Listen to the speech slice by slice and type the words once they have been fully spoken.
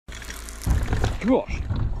gosh.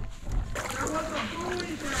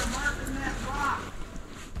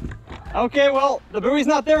 Okay, well, the buoy's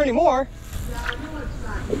not there anymore.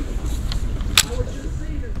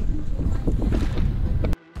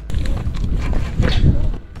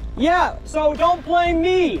 Yeah, so don't blame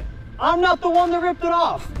me. I'm not the one that ripped it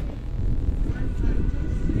off.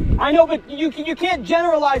 I know, but you can't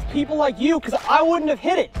generalize people like you, because I wouldn't have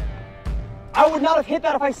hit it. I would not have hit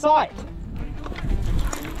that if I saw it.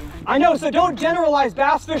 I know, so don't generalize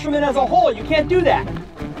bass fishermen as a whole. You can't do that.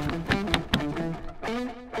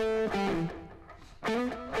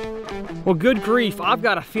 Well, good grief, I've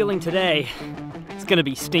got a feeling today it's gonna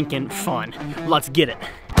be stinking fun. Let's get it.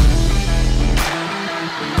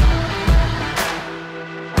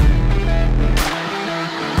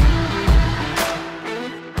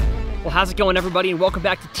 Well, how's it going, everybody, and welcome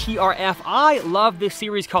back to TRF. I love this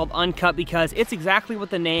series called Uncut because it's exactly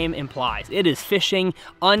what the name implies. It is fishing,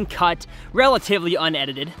 uncut, relatively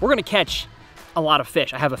unedited. We're gonna catch a lot of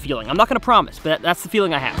fish, I have a feeling. I'm not gonna promise, but that's the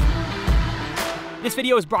feeling I have. This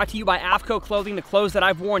video is brought to you by AFCO Clothing, the clothes that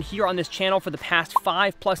I've worn here on this channel for the past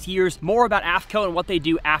 5+ years. More about AFCO and what they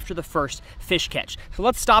do after the first fish catch. So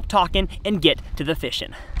let's stop talking and get to the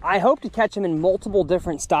fishing. I hope to catch them in multiple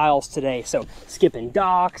different styles today. So skipping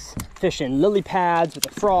docks, fishing lily pads with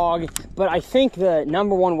a frog, but I think the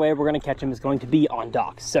 #1 way we're gonna catch them is going to be on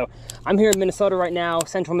docks. So I'm here in Minnesota right now,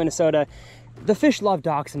 central Minnesota. The fish love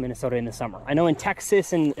docks in Minnesota in the summer. I know in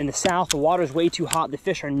Texas and in the south, the water's way too hot. The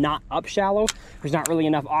fish are not up shallow. There's not really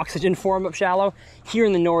enough oxygen for them up shallow. Here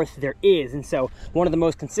in the north, there is. And so one of the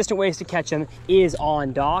most consistent ways to catch them is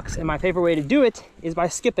on docks. And my favorite way to do it is by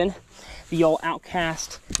skipping the old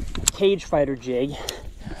Outcast cage fighter jig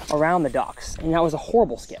around the docks. And that was a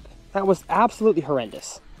horrible skip. That was absolutely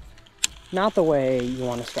horrendous. Not the way you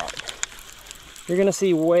want to start. You're gonna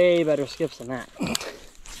see way better skips than that.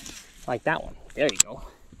 Like that one. There you go.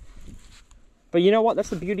 But you know what? That's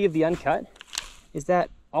the beauty of the Uncut, is that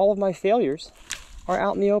all of my failures are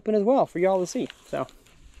out in the open as well for y'all to see. So,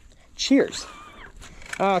 cheers.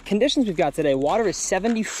 Conditions we've got today. Water is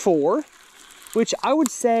 74, which I would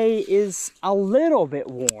say is a little bit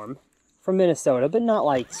warm for Minnesota, but not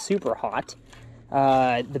like super hot.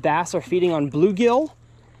 The bass are feeding on bluegill,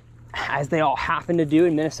 as they all happen to do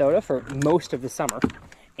in Minnesota for most of the summer.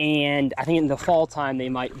 And I think in the fall time, they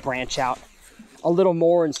might branch out a little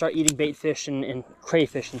more and start eating bait fish and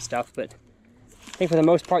crayfish and stuff. But I think for the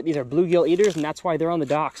most part, these are bluegill eaters, and that's why they're on the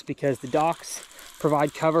docks, because the docks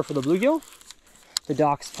provide cover for the bluegill. The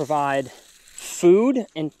docks provide food,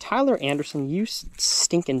 and Tyler Anderson, you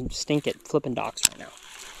stink at flipping docks right now.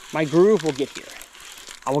 My groove will get here.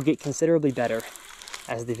 I will get considerably better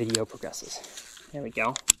as the video progresses. There we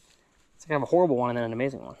go. It's like I have a horrible one and then an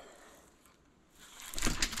amazing one.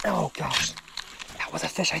 Oh gosh, that was a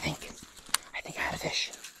fish, I think. I think I had a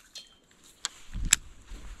fish.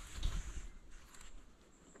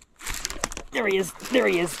 There he is, there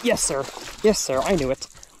he is. Yes, sir. Yes, sir, I knew it.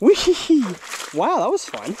 Whee! Wow, that was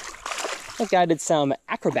fun. That guy did some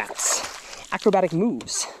acrobatic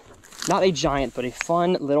moves. Not a giant, but a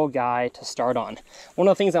fun little guy to start on. One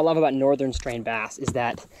of the things I love about northern strain bass is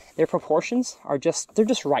that their proportions are they're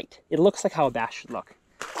just right. It looks like how a bass should look.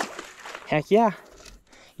 Heck yeah.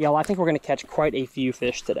 Yeah, well, I think we're gonna catch quite a few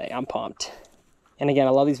fish today. I'm pumped. And again, I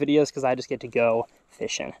love these videos because I just get to go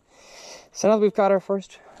fishing. So now that we've got our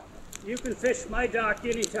first... You can fish my dock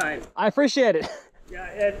anytime. I appreciate it.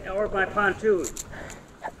 Yeah, or my pontoon.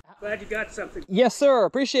 Glad you got something. Yes, sir.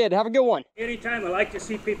 Appreciate it. Have a good one. Anytime, I like to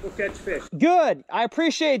see people catch fish. Good. I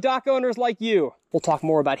appreciate dock owners like you. We'll talk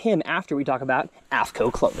more about him after we talk about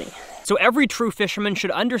AFCO Clothing. So every true fisherman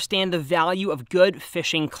should understand the value of good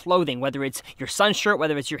fishing clothing, whether it's your sun shirt,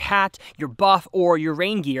 whether it's your hat, your buff, or your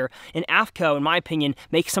rain gear. And AFCO, in my opinion,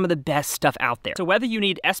 makes some of the best stuff out there. So whether you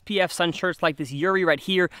need SPF sun shirts like this Yuri right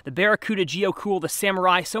here, the Barracuda Geocool, the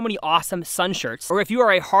Samurai, so many awesome sun shirts, or if you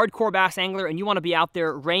are a hardcore bass angler and you want to be out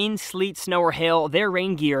there rain, sleet, snow, or hail, their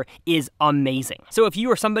rain gear is amazing. So if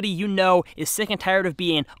you or somebody you know is sick and tired of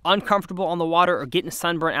being uncomfortable on the water or getting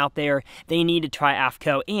sunburnt out there, they need to try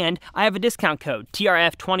AFCO. And I have a discount code.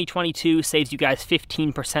 TRF2022 saves you guys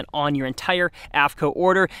 15% on your entire AFCO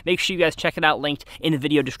order. Make sure you guys check it out, linked in the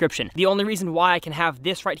video description. The only reason why I can have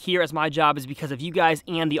this right here as my job is because of you guys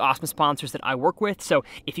and the awesome sponsors that I work with. So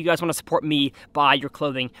if you guys want to support me, buy your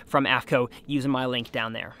clothing from AFCO using my link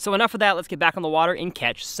down there. So enough of that, let's get back on the water and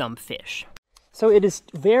catch some fish. So it is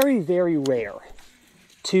very, very rare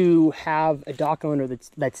to have a dock owner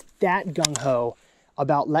that's that gung-ho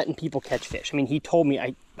about letting people catch fish. I mean, he told me,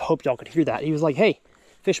 I hope y'all could hear that. He was like, hey,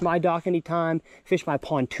 fish my dock anytime, fish my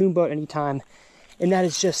pontoon boat anytime. And that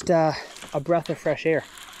is just a breath of fresh air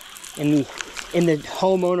in the in the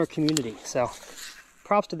homeowner community. So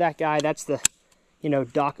props to that guy. That's the, you know,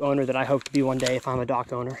 dock owner that I hope to be one day if I'm a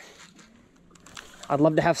dock owner. I'd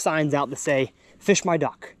love to have signs out that say, fish my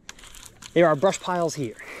dock. There are brush piles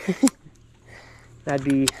here. That'd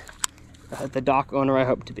be the dock owner I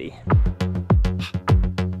hope to be.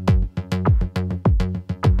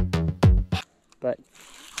 But,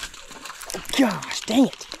 gosh, dang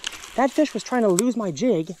it. That fish was trying to lose my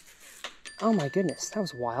jig. Oh my goodness, that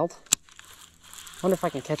was wild. Wonder if I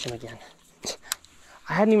can catch him again.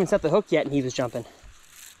 I hadn't even set the hook yet and he was jumping.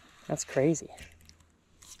 That's crazy.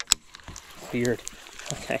 Weird.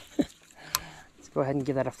 Okay. Let's go ahead and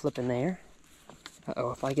give that a flip in there.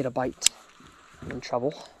 Uh-oh, if I get a bite, I'm in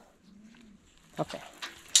trouble. Okay.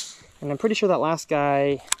 And I'm pretty sure that last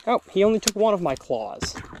guy, oh, he only took one of my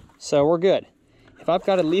claws. So we're good. If I've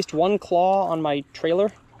got at least one claw on my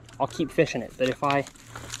trailer, I'll keep fishing it. But if I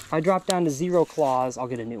drop down to 0 claws, I'll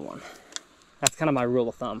get a new one. That's kind of my rule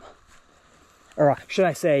of thumb. Or should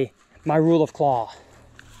I say, my rule of claw.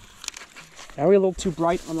 Are we a little too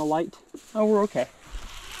bright on the light? Oh, we're okay.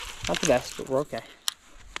 Not the best, but we're okay.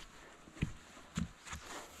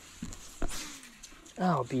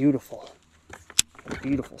 Oh, beautiful. A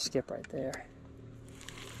beautiful skip right there.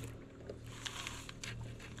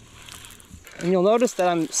 And you'll notice that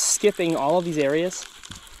I'm skipping all of these areas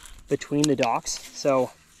between the docks.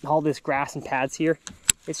 So all this grass and pads here,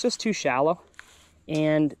 it's just too shallow.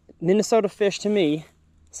 And Minnesota fish, to me,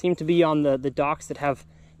 seem to be on the docks that have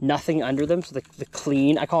nothing under them. So the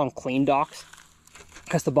clean, I call them clean docks,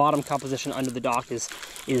 because the bottom composition under the dock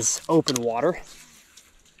is open water.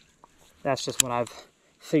 That's just what I've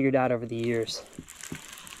figured out over the years.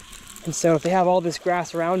 And so if they have all this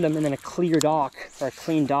grass around them and then a clear dock, or a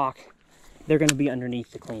clean dock, they're going to be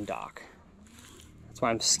underneath the clean dock. That's why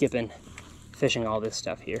I'm skipping fishing all this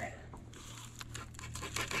stuff here.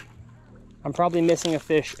 I'm probably missing a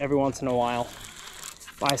fish every once in a while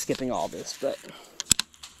by skipping all this, but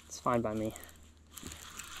it's fine by me.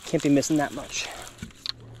 Can't be missing that much.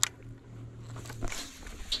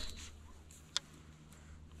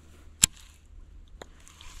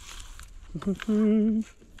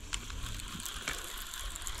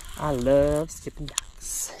 I love skipping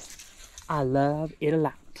docks. I love it a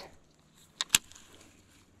lot.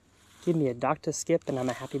 Give me a dock to skip and I'm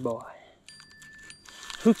a happy boy.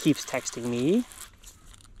 Who keeps texting me?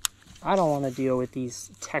 I don't want to deal with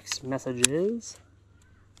these text messages.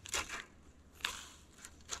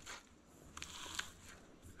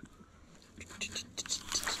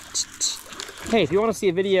 Hey, if you want to see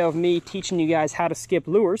a video of me teaching you guys how to skip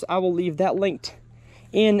lures, I will leave that linked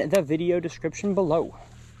in the video description below.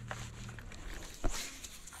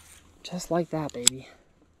 Just like that, baby.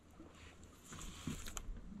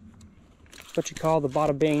 What you call the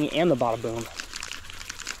bada bing and the bada boom.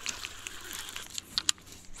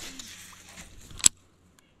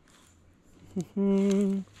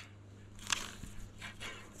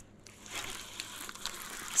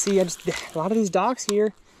 See, a lot of these docks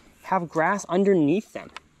here have grass underneath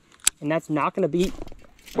them, and that's not going to be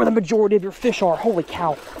where the majority of your fish are. Holy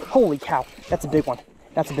cow! Holy cow! That's a big one.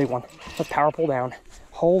 That's a big one. Let's power pull down.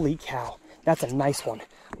 Holy cow! That's a nice one.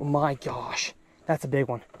 Oh my gosh, that's a big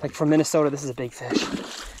one. Like from Minnesota, this is a big fish.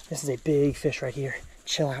 This is a big fish right here.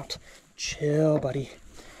 Chill out, chill, buddy.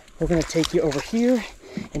 We're gonna take you over here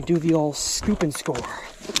and do the old scoop and score.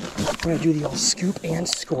 We're gonna do the old scoop and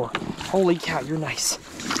score. Holy cow, you're nice.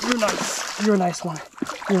 You're nice. You're a nice one.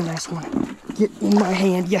 You're a nice one. Get in my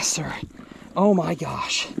hand. Yes, sir. Oh my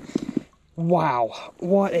gosh. Wow.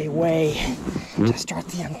 What a way to start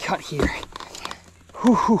the uncut here.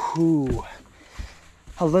 Hoo hoo hoo.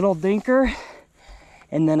 A little dinker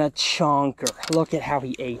and then a chunker. Look at how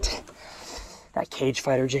he ate. That cage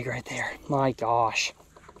fighter jig right there. My gosh.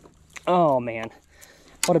 Oh man.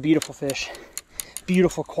 What a beautiful fish.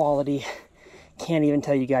 Beautiful quality. Can't even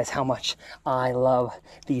tell you guys how much I love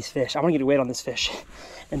these fish. I'm gonna get a weight on this fish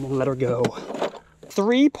and then let her go.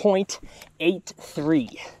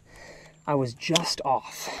 3.83. I was just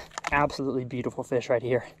off. Absolutely beautiful fish right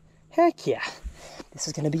here. Heck yeah. This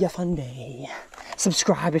is gonna be a fun day.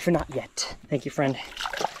 Subscribe if you're not yet. Thank you, friend.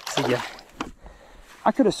 See ya.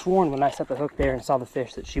 I could have sworn when I set the hook there and saw the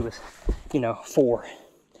fish that she was, 4.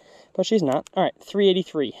 But she's not. All right,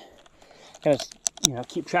 383. Gonna,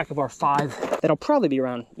 keep track of our 5. That'll probably be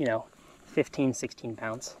around, 15, 16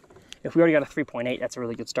 pounds. If we already got a 3.8, that's a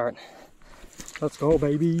really good start. Let's go,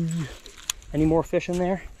 baby. Any more fish in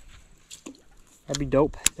there? That'd be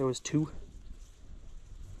dope. There was 2.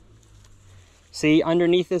 See,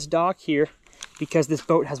 underneath this dock here, because this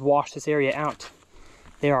boat has washed this area out,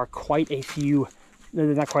 there are quite a few,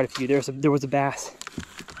 not quite a few, there was a bass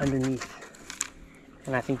underneath.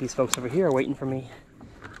 And I think these folks over here are waiting for me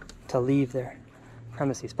to leave their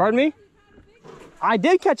premises. Pardon me? I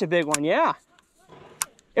did catch a big one, yeah.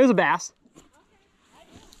 It was a bass.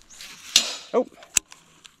 Oh.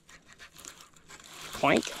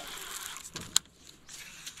 Clank.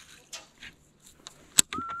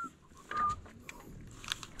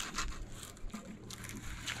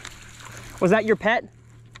 Was that your pet?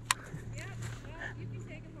 Yeah, well, you can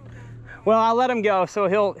take him home now. Well, I'll let him go, so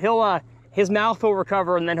his mouth will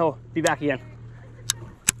recover and then he'll be back again.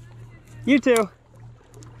 You too.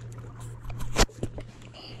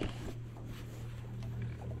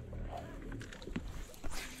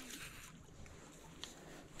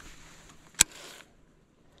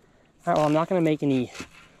 All right, well, I'm not gonna make any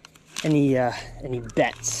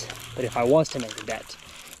bets, but if I was to make a bet,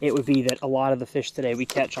 it would be that a lot of the fish today we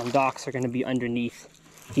catch on docks are gonna be underneath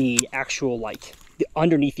the actual,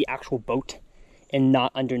 underneath the actual boat and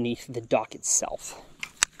not underneath the dock itself.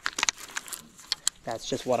 That's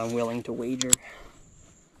just what I'm willing to wager.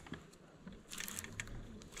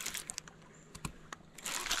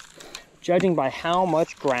 Judging by how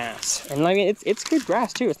much grass, and I mean, it's good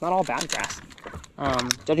grass too, it's not all bad grass.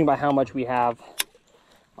 Judging by how much we have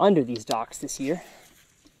under these docks this year,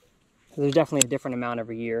 there's definitely a different amount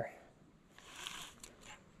every year.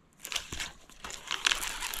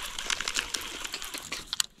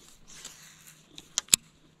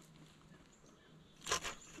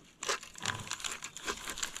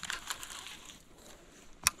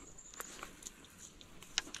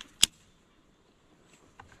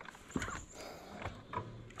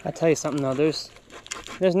 I tell you something though, there's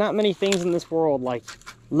not many things in this world like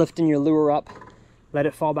lifting your lure up, let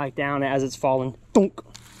it fall back down as it's falling. Thunk.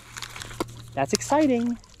 That's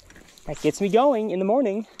exciting. That gets me going in the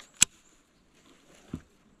morning.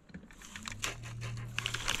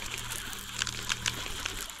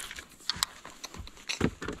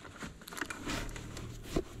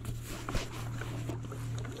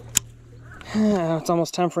 It's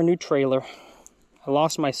almost time for a new trailer. I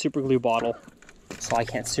lost my super glue bottle, so I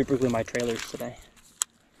can't super glue my trailers today,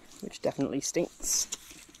 which definitely stinks.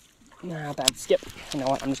 Nah, bad skip. You know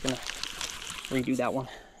what? I'm just gonna redo that one.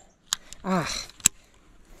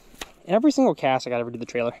 In every single cast, I gotta redo the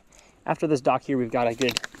trailer. After this dock here, we've got a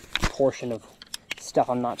good portion of stuff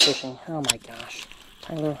I'm not fishing. Oh my gosh.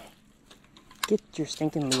 Tyler, get your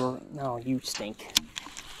stinking lure. No, you stink.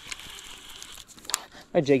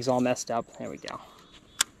 My jig's all messed up. There we go.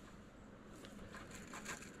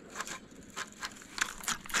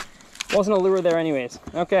 Wasn't a lure there anyways.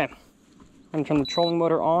 Okay. I'm gonna turn the trolling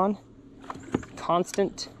motor on.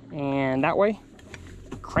 Constant. And that way.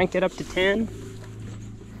 Crank it up to 10.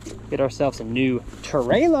 Get ourselves a new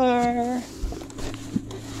trailer.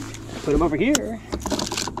 Put him over here.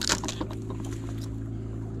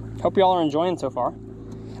 Hope y'all are enjoying so far.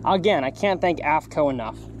 Again, I can't thank AFCO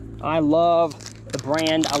enough. I love the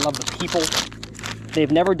brand. I love the people.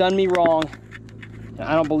 They've never done me wrong. And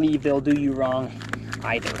I don't believe they'll do you wrong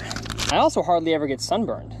either. I also hardly ever get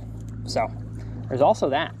sunburned. So there's also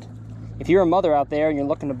that. If you're a mother out there and you're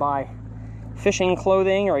looking to buy fishing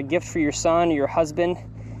clothing or a gift for your son or your husband,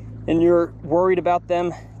 and you're worried about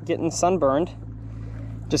them getting sunburned,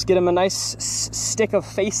 just get them a nice stick of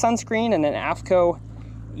face sunscreen and an AFCO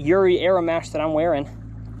Yuri Aeromash that I'm wearing,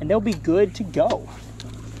 and they'll be good to go.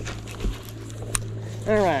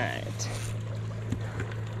 All right.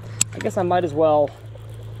 I guess I might as well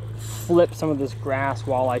flip some of this grass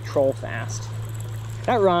while I troll fast.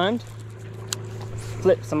 That rhymed.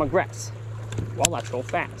 Flip some of grass while I troll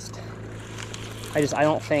fast. I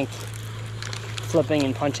don't think flipping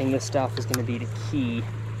and punching this stuff is going to be the key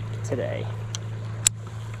today.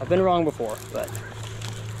 I've been wrong before, but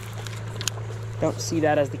don't see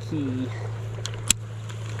that as the key.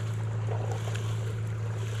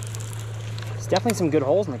 There's definitely some good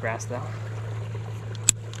holes in the grass though.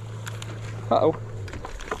 Uh-oh.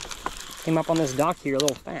 Came up on this dock here a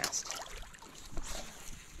little fast.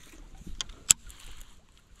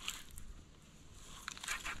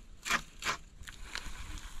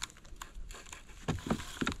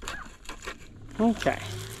 Okay.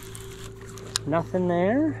 Nothing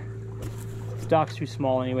there. This dock's too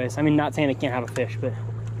small anyways. I mean, not saying it can't have a fish, but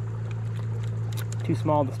too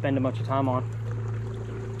small to spend a bunch of time on.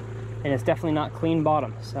 And it's definitely not clean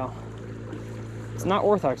bottom, so it's not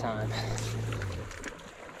worth our time.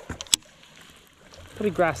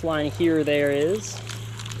 Pretty grass line here there is.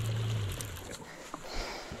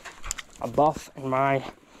 A buff and my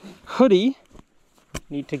hoodie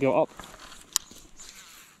need to go up.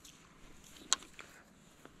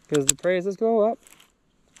 Because the praises go up,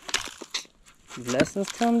 blessings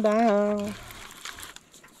come down.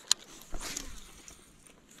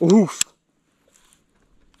 Oof.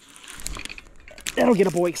 That'll get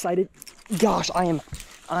a boy excited. Gosh, I am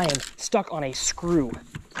stuck on a screw.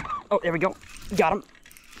 Oh, there we go. Got him.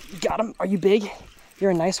 Got him. Are you big?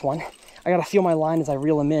 You're a nice one. I gotta feel my line as I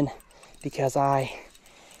reel him in because gosh,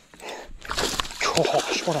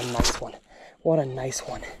 what a nice one. What a nice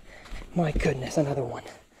one. My goodness, another one.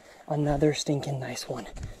 Another stinking nice one.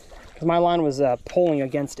 Because my line was pulling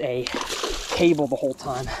against a cable the whole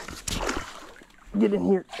time. Get in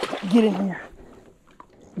here. Get in here.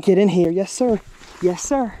 Get in here. Yes, sir. Yes,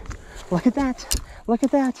 sir. Look at that. Look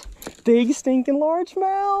at that. Big stinking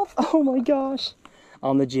largemouth. Oh my gosh.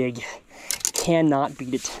 On the jig. Cannot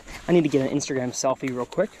beat it. I need to get an Instagram selfie real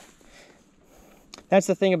quick. That's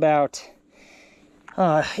the thing about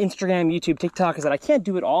Instagram, YouTube, TikTok is that I can't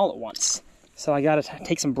do it all at once. So I gotta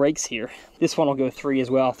take some breaks here. This one will go 3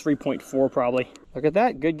 as well, 3.4 probably. Look at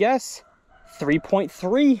that, good guess.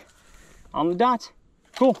 3.3 on the dot.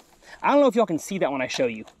 Cool. I don't know if y'all can see that when I show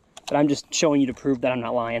you, but I'm just showing you to prove that I'm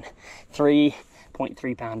not lying.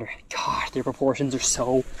 3.3 pounder. Gosh, their proportions are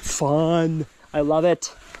so fun. I love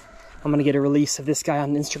it. I'm gonna get a release of this guy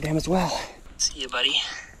on Instagram as well. See you, buddy.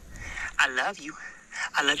 I love you.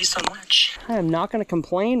 I love you so much. I am not gonna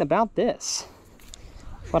complain about this.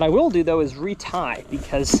 What I will do though is retie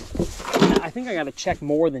because I think I gotta check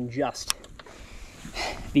more than just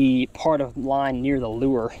the part of line near the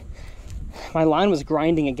lure. My line was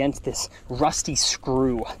grinding against this rusty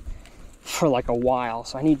screw for like a while,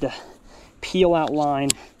 so I need to peel out line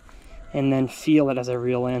and then feel it as I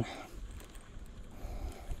reel in.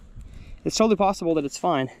 It's totally possible that it's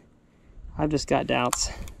fine. I've just got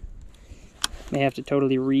doubts. May have to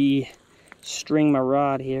totally re-string my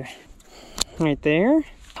rod here. Right there.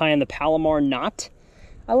 Tying the Palomar knot.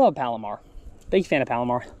 I love Palomar. Big fan of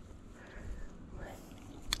Palomar.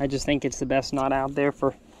 I just think it's the best knot out there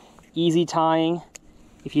for easy tying.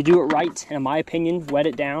 If you do it right, and in my opinion, wet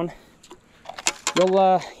it down,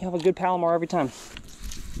 you'll have a good Palomar every time.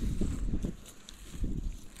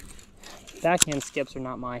 Backhand skips are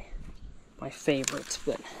not my favorites,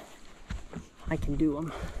 but I can do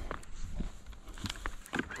them.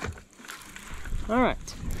 All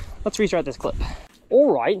right, let's restart this clip.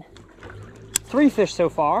 All right, 3 fish so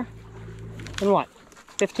far in what,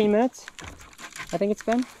 15 minutes? I think it's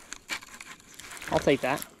been. I'll take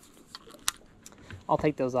that. I'll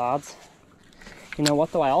take those odds. You know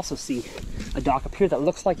what though, I also see a dock up here that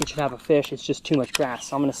looks like it should have a fish. It's just too much grass,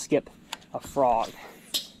 so I'm gonna skip a frog.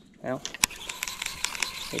 Well,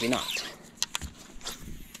 maybe not.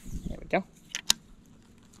 There we go.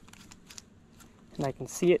 And I can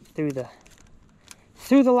see it through the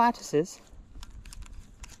lattices.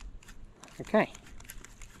 Okay.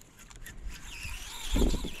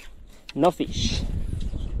 No fish.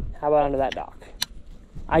 How about under that dock?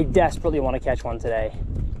 I desperately want to catch one today.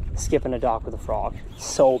 Skipping a dock with a frog.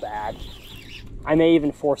 So bad. I may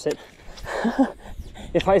even force it.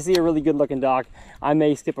 If I see a really good looking dock, I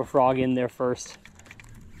may skip a frog in there first.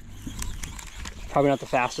 Probably not the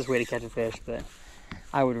fastest way to catch a fish, but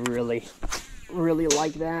I would really, really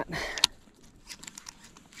like that.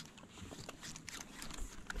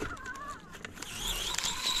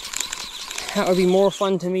 That would be more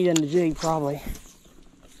fun to me than the jig, probably.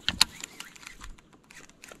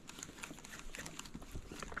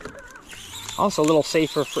 Also a little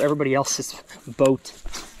safer for everybody else's boat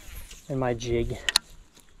than my jig.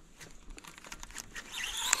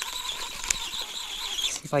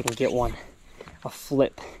 See if I can get one, a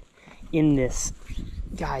flip in this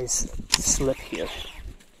guy's slip here.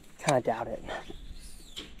 Kind of doubt it.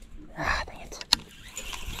 Ah, dang it.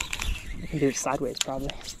 I can do it sideways, probably.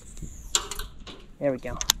 There we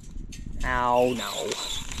go. Ow, no.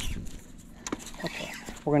 Okay,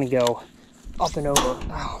 we're gonna go up and over.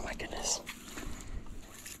 Oh my goodness.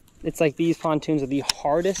 It's like these pontoons are the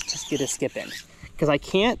hardest to get a skip in. Because I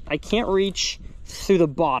can't reach through the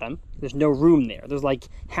bottom. There's no room there. There's like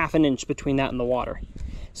half an inch between that and the water.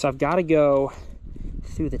 So I've got to go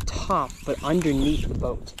through the top, but underneath the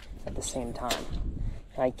boat at the same time.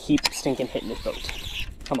 And I keep stinking hitting this boat.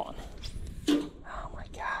 Come on. Oh my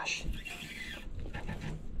gosh.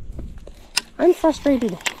 I'm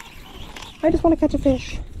frustrated. I just want to catch a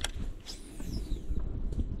fish.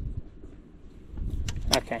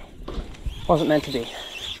 Okay. Wasn't meant to be.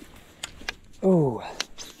 Ooh.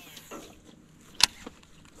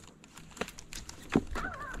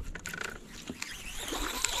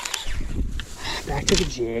 Back to the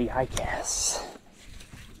jig, I guess.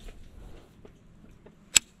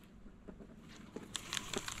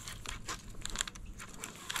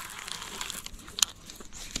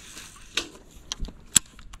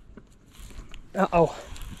 Uh-oh.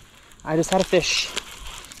 I just had a fish.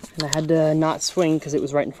 And I had to not swing because it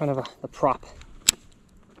was right in front of the prop.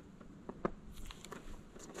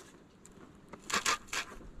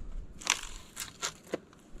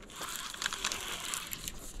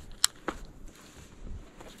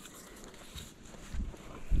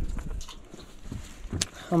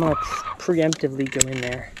 I'm gonna preemptively go in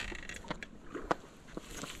there.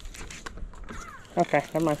 Okay,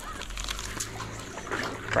 never mind.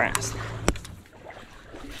 Grass.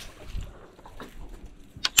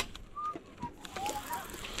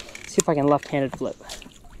 See if I can left-handed flip.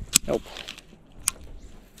 Nope.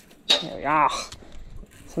 There we are.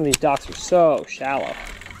 Some of these docks are so shallow.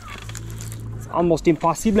 It's almost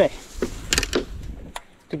impossible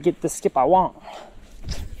to get the skip I want.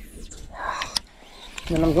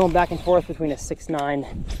 And then I'm going back and forth between a 6'9"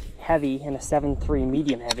 heavy and a 7'3"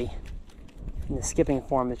 medium heavy. And the skipping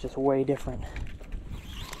form is just way different.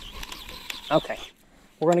 Okay,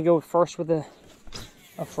 we're gonna go first with a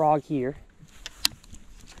frog here.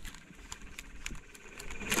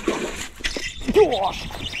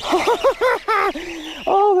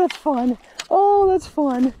 Oh, that's fun. Oh, that's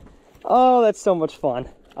fun. Oh, that's so much fun.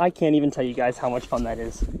 I can't even tell you guys how much fun that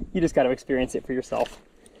is. You just got to experience it for yourself.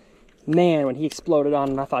 Man, when he exploded on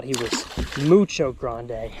him, I thought he was mucho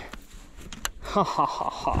grande. Ha ha ha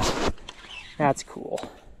ha. That's cool.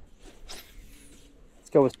 Let's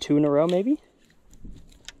go with 2 in a row, maybe?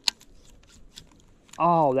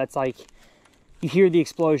 Oh, that's like, you hear the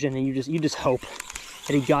explosion and you just hope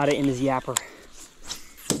that he got it in his yapper.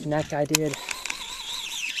 And that guy did.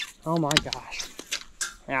 Oh my gosh.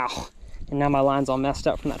 Ow. And now my line's all messed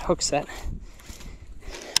up from that hook set.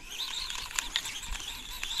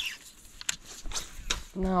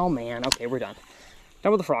 No, man. Okay, we're done.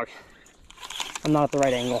 Done with the frog. I'm not at the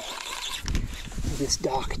right angle of this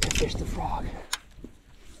dock to fish the frog.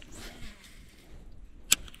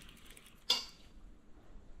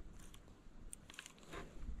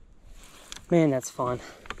 Man, that's fun.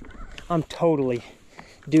 I'm totally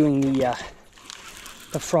doing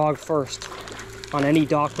the frog first on any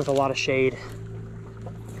dock with a lot of shade,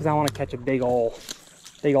 because I want to catch a big ol'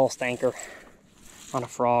 stanker on a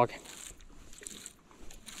frog.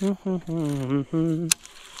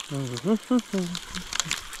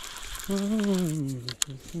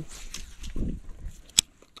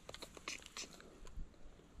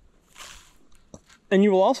 And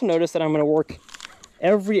you will also notice that I'm going to work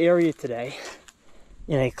every area today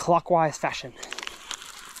in a clockwise fashion,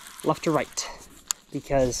 left to right,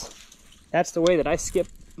 because that's the way that I skip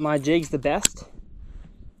my jigs the best.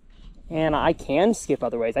 And I can skip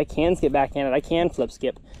other ways. I can skip backhanded, I can flip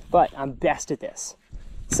skip, but I'm best at this.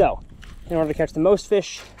 So, in order to catch the most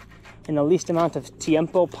fish in the least amount of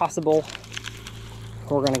tiempo possible,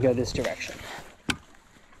 we're gonna go this direction.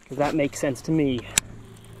 Because that makes sense to me.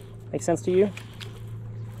 Make sense to you?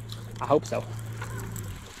 I hope so.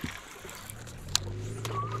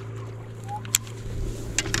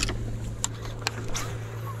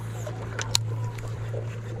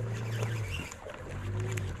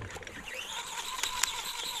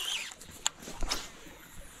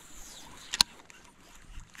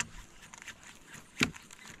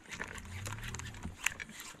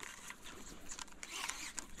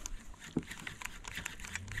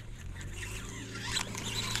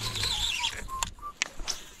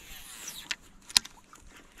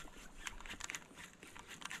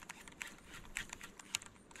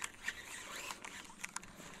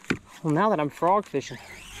 Well, now that I'm frog fishing,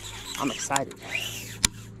 I'm excited.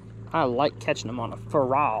 I like catching them on a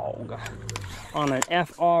frog, on an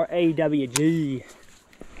F-R-A-W-G.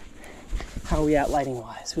 How are we at lighting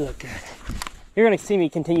wise? We look good. You're gonna see me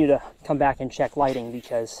continue to come back and check lighting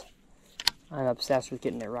because I'm obsessed with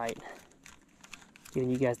getting it right. Giving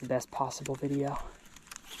you guys the best possible video.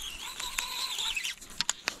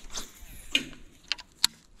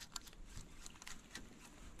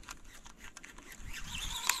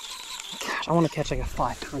 I want to catch like a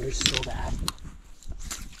 5-pounder so bad.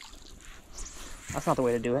 That's not the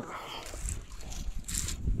way to do it.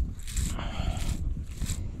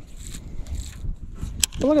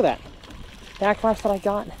 But look at that. Backlash that I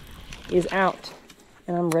got is out.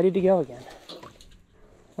 And I'm ready to go again.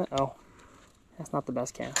 Uh-oh. That's not the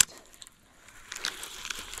best cast.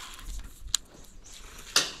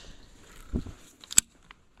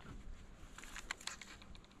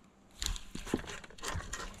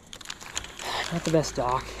 Not the best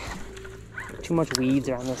dock. Too much weeds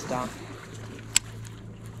around this dock.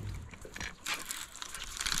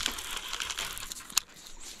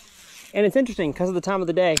 And it's interesting because of the time of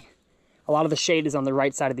the day, a lot of the shade is on the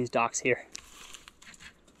right side of these docks here.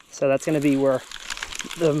 So that's going to be where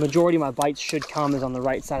the majority of my bites should come, is on the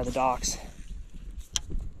right side of the docks.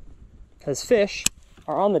 because fish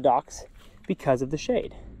are on the docks because of the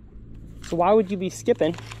shade. So why would you be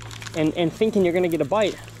skipping and thinking you're gonna get a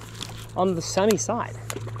bite on the sunny side?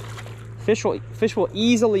 Fish will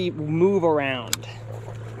easily move around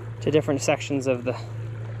to different sections of the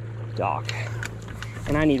dock.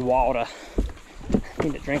 And I need water. I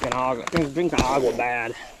need to drink an agua. Drink the agua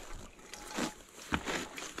bad.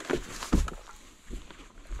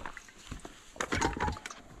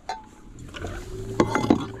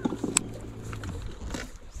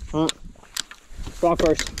 Frog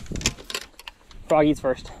first. Frog eats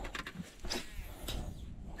first.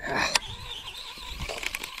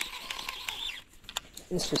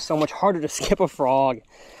 It's just so much harder to skip a frog.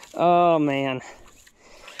 Oh man.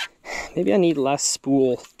 Maybe I need less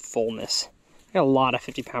spool fullness. I got a lot of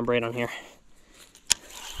 50-pound braid on here.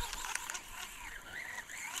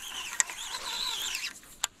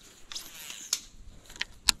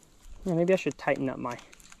 Yeah, maybe I should tighten up my...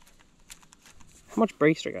 How much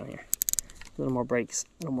brakes do I got on here? A little more brakes, a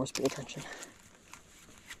little more spool tension.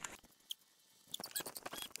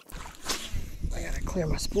 I gotta clear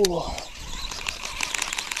my spool.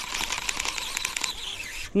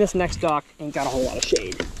 And this next dock ain't got a whole lot of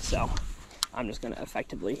shade, so I'm just gonna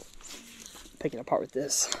effectively pick it apart with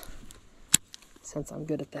this, since I'm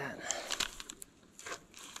good at that.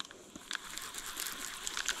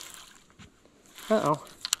 Uh-oh.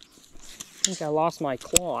 I think I lost my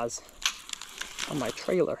claws on my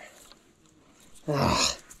trailer.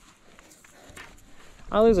 Ugh.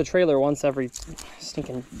 I lose a trailer once every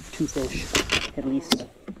stinking 2 fish, at least.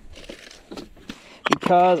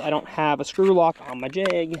 Because I don't have a screw lock on my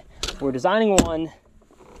jig. We're designing one.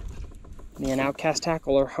 Me and Outcast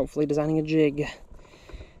Tackle are hopefully designing a jig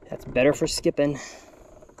that's better for skipping.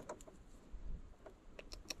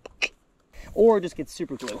 Or just get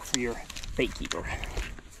super glue for your bait keeper,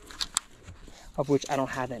 of which I don't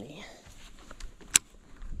have any,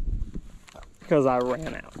 because I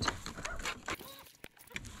ran out.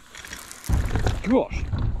 Gosh.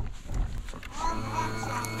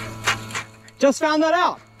 Just found that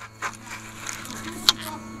out.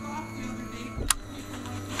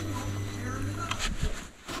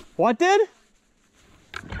 What did?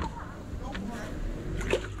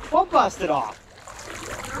 What busted off?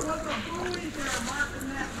 There was a buoy there marking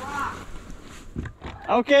that rock.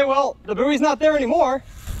 Okay, well, the buoy's not there anymore.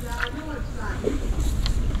 Yeah, I know it's not. I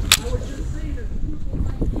was just saying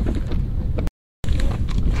it.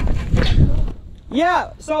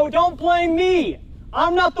 Yeah, so don't blame me.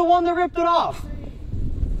 I'm not the one that ripped it off.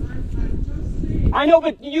 I know,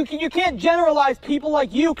 but you can't generalize people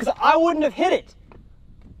like you, because I wouldn't have hit it.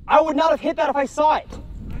 I would not have hit that if I saw it.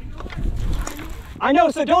 I know,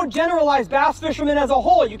 so don't generalize bass fishermen as a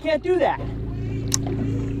whole. You can't do that.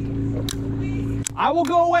 I will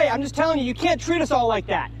go away. I'm just telling you, you can't treat us all like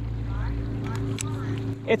that.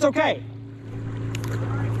 It's okay.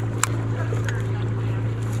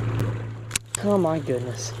 Oh my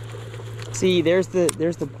goodness. See, there's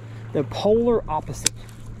the polar opposite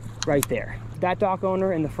right there. That dock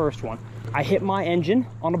owner and the first one. I hit my engine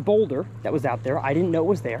on a boulder that was out there. I didn't know it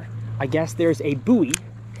was there. I guess there's a buoy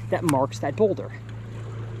that marks that boulder.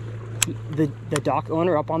 The dock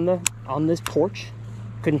owner up on this porch,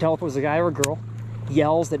 couldn't tell if it was a guy or a girl,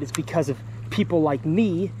 yells that it's because of people like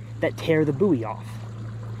me that tear the buoy off.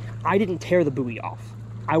 I didn't tear the buoy off.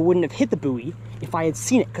 I wouldn't have hit the buoy if I had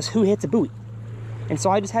seen it, because who hits a buoy? And so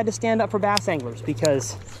I just had to stand up for bass anglers,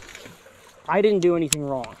 because I didn't do anything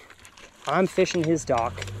wrong. I'm fishing his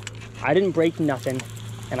dock. I didn't break nothing,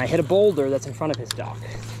 and I hit a boulder that's in front of his dock.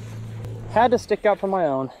 Had to stick up for my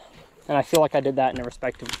own, and I feel like I did that in a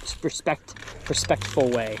respectful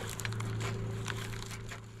way.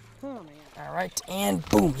 Oh man. All right, and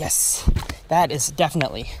boom, yes. That is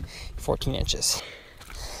definitely 14 inches.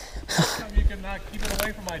 You can keep it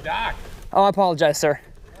away from my dock. Oh, I apologize, sir.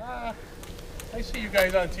 I see you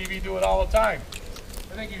guys on TV do it all the time.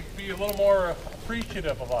 I think you'd be a little more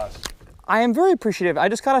appreciative of us. I am very appreciative. I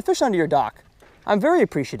just caught a fish under your dock. I'm very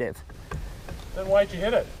appreciative. Then why'd you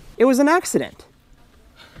hit it? It was an accident.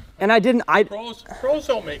 And I didn't, Pros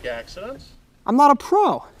don't make accidents. I'm not a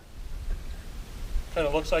pro. Kind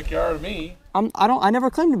of looks like you are to me. I never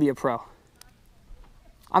claimed to be a pro.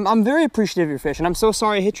 I'm very appreciative of your fish, and I'm so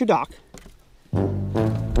sorry I hit your dock.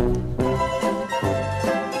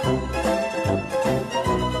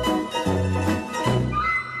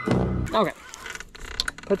 Okay,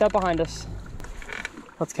 put that behind us.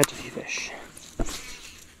 Let's catch a few fish.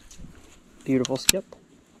 Beautiful skip.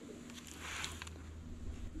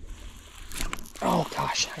 Oh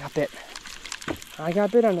gosh, I got bit. I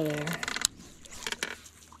got bit under there.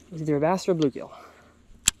 It was either a bass or a bluegill.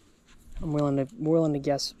 I'm willing to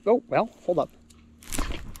guess. Oh, well, hold up.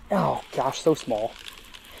 Oh, gosh, so small.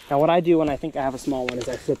 Now, what I do when I think I have a small one is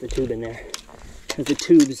I slip the tube in there. Because the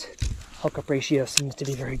tube's hookup ratio seems to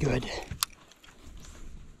be very good.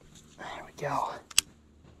 There we go.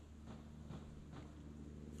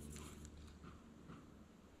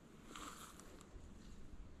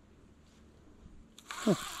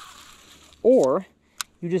 Or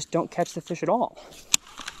you just don't catch the fish at all.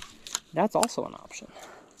 That's also an option.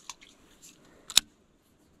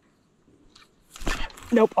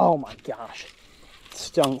 Nope. Oh my gosh.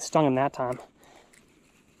 Stung him that time.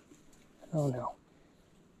 Oh no.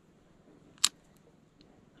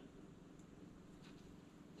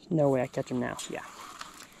 There's no way I catch him now. Yeah.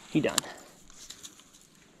 He done.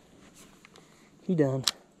 He done.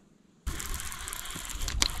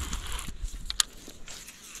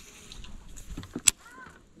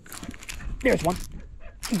 There's one.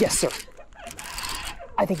 Yes, sir.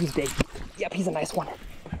 I think he's big. Yep, he's a nice one.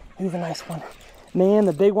 He's a nice one. Man,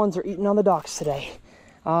 the big ones are eating on the docks today.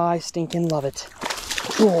 I stinking love it.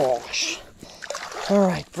 Gosh. All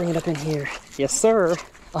right, bring it up in here. Yes, sir.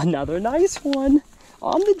 Another nice one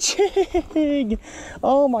on the jig.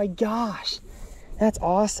 Oh my gosh. That's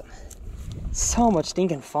awesome. So much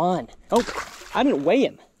stinking fun. Oh, I didn't weigh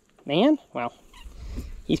him. Man, well,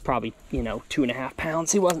 he's probably, 2.5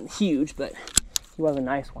 pounds. He wasn't huge, but he was a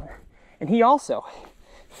nice one. And he also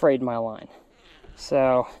frayed my line.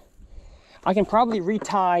 So I can probably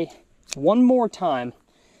retie one more time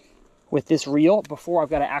with this reel before I've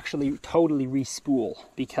got to actually totally re-spool,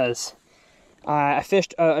 because I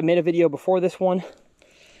made a video before this one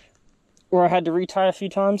where I had to retie a few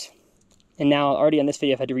times, and now already on this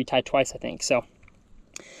video I've had to retie twice, I think. So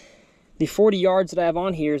the 40 yards that I have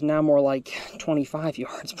on here is now more like 25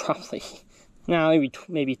 yards probably. Now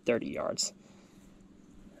maybe 30 yards.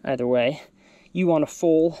 Either way, you want a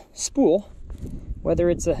full spool, whether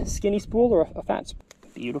it's a skinny spool or a fat spool.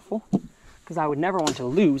 Beautiful, because I would never want to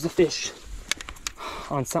lose a fish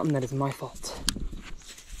on something that is my fault.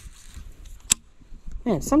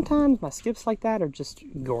 Man, sometimes my skips like that are just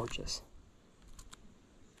gorgeous.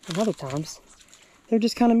 And other times, they're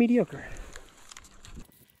just kind of mediocre.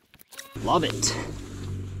 Love it.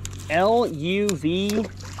 L-U-V-I-T.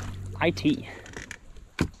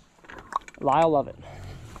 Lyle Lovett.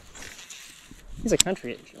 He's a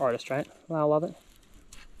country artist, right? Lyle Lovett?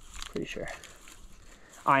 Pretty sure.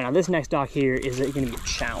 Alright, now this next dock here is going to be a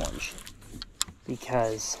challenge.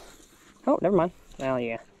 Because... oh, never mind. Well,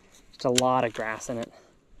 yeah. Just a lot of grass in it.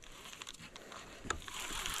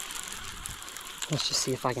 Let's just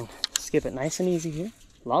see if I can skip it nice and easy here.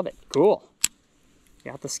 Love it. Cool.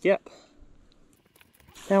 Got the skip.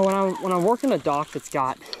 Now, when I'm working a dock that's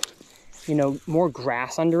got, more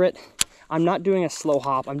grass under it, I'm not doing a slow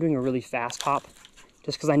hop. I'm doing a really fast hop,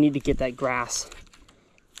 just because I need to get that grass.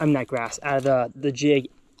 Not grass, out of the jig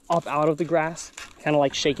up out of the grass, kind of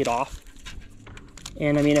like shake it off.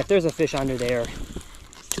 And I mean, if there's a fish under there,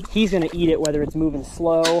 he's gonna eat it whether it's moving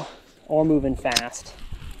slow or moving fast.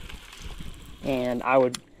 And I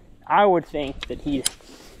would think that he'd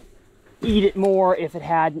eat it more if it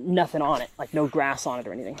had nothing on it, like no grass on it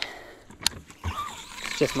or anything.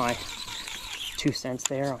 It's just my 2 cents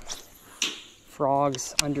there on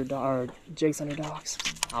frogs or jigs under docks.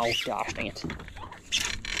 Oh gosh, dang it.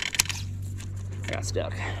 I got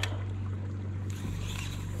stuck.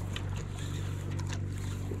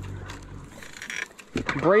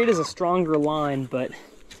 Braid is a stronger line, but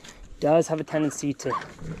does have a tendency to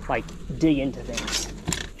like dig into things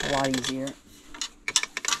a lot easier.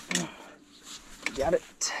 Got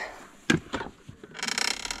it.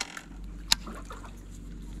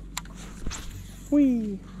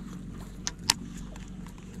 Whee!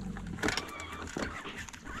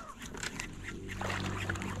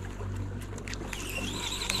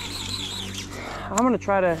 I'm gonna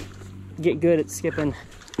try to get good at skipping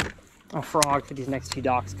a frog for these next 2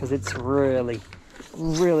 docks, because it's really,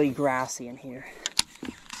 really grassy in here.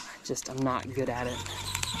 I'm not good at it.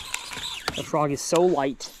 The frog is so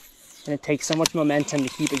light, and it takes so much momentum to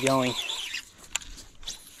keep it going.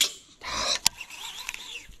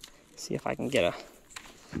 See if I can get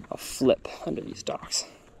a flip under these docks.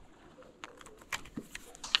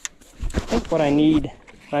 I think what I need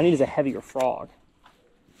is a heavier frog.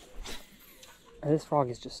 And this frog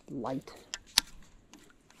is just light.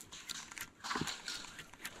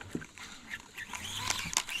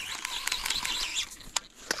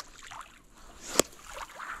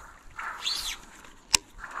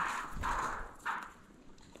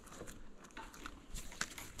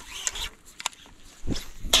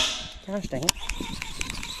 Gosh dang it.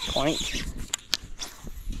 Point.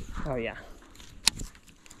 Oh yeah.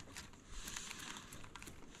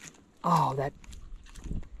 Oh,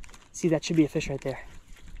 see, that should be a fish right there.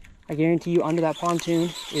 I guarantee you under that pontoon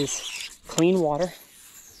is clean water.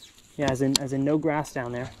 Yeah, as in no grass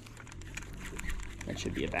down there. That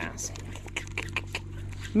should be a bass.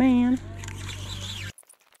 Man.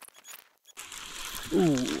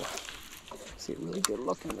 Ooh. See a really good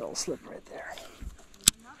looking little slip right there.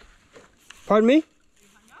 Pardon me?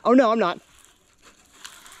 Oh no, I'm not.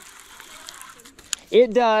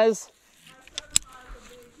 It does.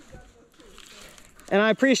 And I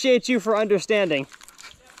appreciate you for understanding.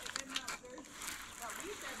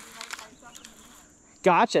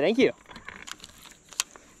 Gotcha, thank you.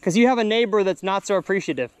 Because you have a neighbor that's not so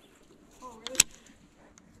appreciative. Oh, really?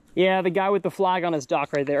 Yeah, the guy with the flag on his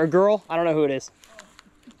dock right there. Or girl, I don't know who it is.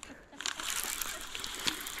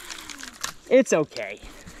 It's okay.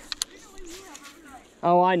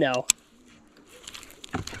 Oh, I know.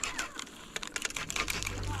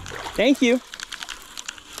 Thank you.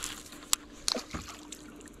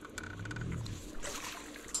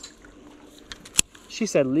 She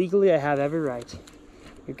said, legally I have every right.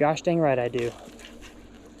 You're gosh dang right I do.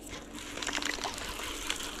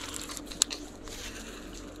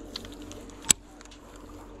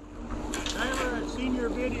 Tyler, I've seen your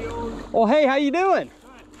videos. Well, hey, how you doing?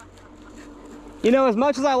 You know, as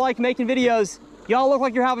much as I like making videos, y'all look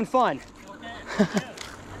like you're having fun. Okay.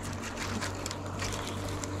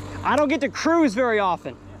 I don't get to cruise very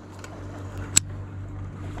often.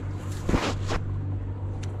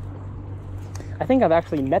 I think I've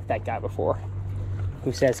actually met that guy before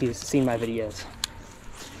who says he's seen my videos.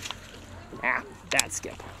 Ah, bad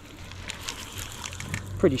skip.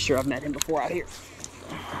 Pretty sure I've met him before out here.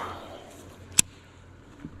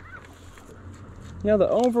 You know, the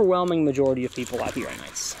overwhelming majority of people out here are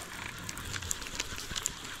nice.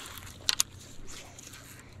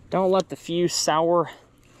 Don't let the few sour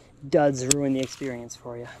duds ruin the experience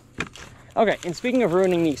for you. Okay, and speaking of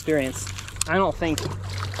ruining the experience, I don't think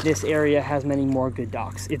this area has many more good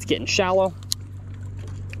docks. It's getting shallow.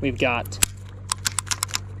 We've got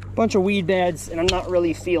a bunch of weed beds, and I'm not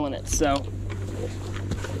really feeling it, so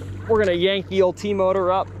we're gonna yank the old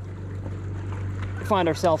T-motor up, find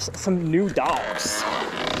ourselves some new docks.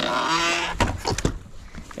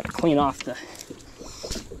 Gotta clean off the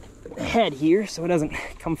head here so it doesn't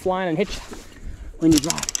come flying and hit you when you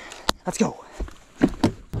drive. Let's go.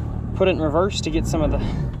 Put it in reverse to get some of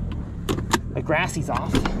the grassies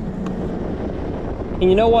off. And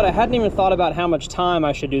you know what? I hadn't even thought about how much time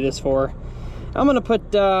I should do this for. I'm gonna put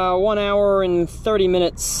 1 hour and 30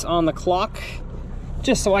 minutes on the clock,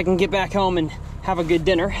 just so I can get back home and have a good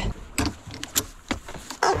dinner.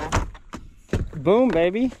 Boom,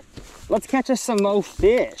 baby. Let's catch us some more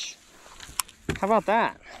fish. How about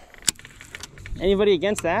that? Anybody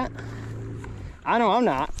against that? I know I'm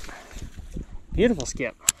not. Beautiful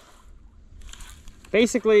skip.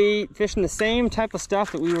 Basically fishing the same type of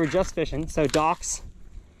stuff that we were just fishing, so docks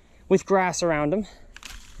with grass around them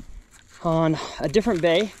on a different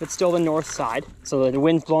bay, but still the north side. So the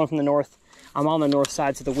wind's blowing from the north. I'm on the north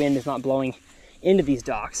side, so the wind is not blowing into these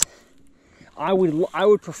docks. I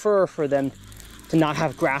would prefer for them to not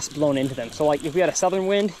have grass blown into them. So like if we had a southern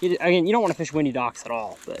wind, again, you don't want to fish windy docks at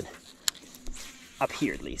all, but up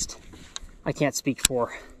here at least. I can't speak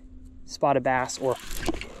for spotted bass or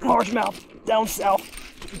largemouth down south.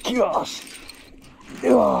 Gosh.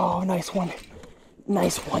 Oh, nice one.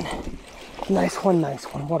 Nice one. Nice one, nice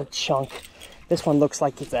one. What a chunk. This one looks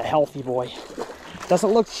like it's a healthy boy.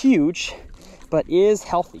 Doesn't look huge, but is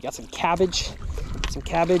healthy. Got some cabbage,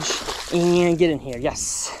 and get in here.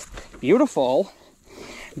 Yes. Beautiful.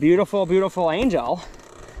 Beautiful, beautiful angel.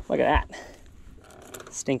 Look at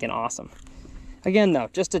that. Stinking awesome. Again though,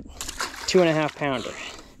 just a 2.5 pounder.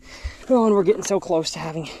 Oh, and we're getting so close to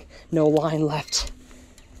having no line left.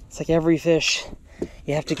 It's like every fish,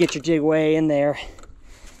 you have to get your jig way in there,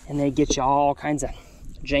 and they get you all kinds of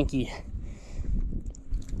janky.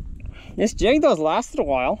 This jig though has lasted a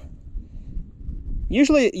while.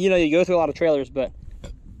 Usually, you know, you go through a lot of trailers, but,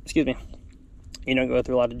 excuse me, you don't go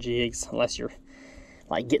through a lot of jigs unless you're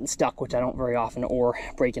like getting stuck, which I don't very often, or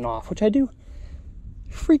breaking off, which I do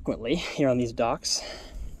frequently here on these docks.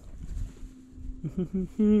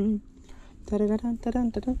 And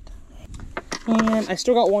I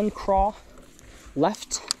still got one craw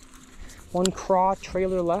left, one craw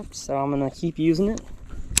trailer left, so I'm gonna keep using it.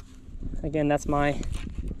 Again, that's my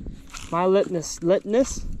litmus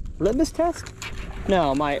test?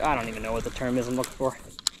 No, I don't even know what the term is I'm looking for.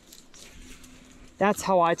 That's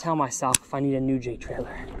how I tell myself if I need a new jig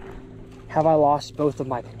trailer. Have I lost both of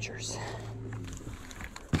my pinchers?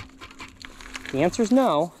 The answer is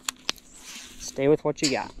no. Stay with what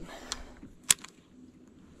you got.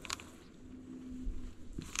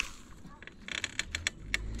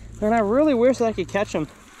 And I really wish that I could catch them,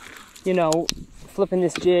 you know, flipping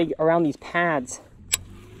this jig around these pads.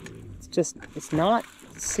 It's just, it's not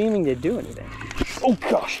seeming to do anything. Oh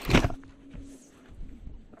gosh.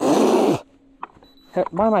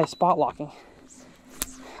 Why am I spot locking?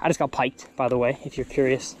 I just got piked, by the way, if you're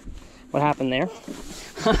curious what happened there.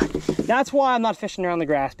 That's why I'm not fishing around the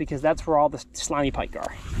grass, because that's where all the slimy pike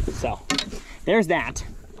are. So, there's that.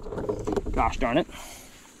 Gosh darn it.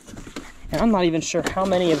 And I'm not even sure how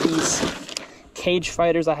many of these cage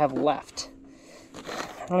fighters I have left.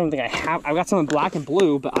 I don't even think I have. I've got some in black and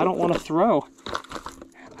blue, but I don't want to throw.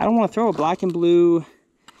 I don't want to throw a black and blue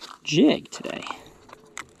jig today.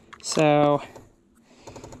 So,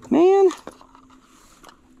 man.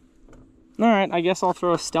 All right, I guess I'll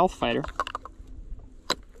throw a stealth fighter.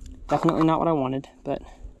 Definitely not what I wanted, but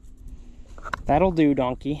that'll do,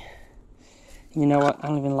 donkey. And you know what? I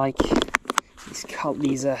don't even like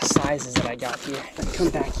these sizes that I got here. I come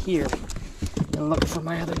back here and look for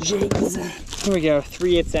my other jigs. Here we go,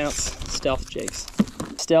 3/8 ounce stealth jigs.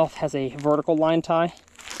 Stealth has a vertical line tie,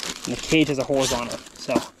 and the cage has a horizontal.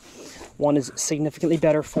 So one is significantly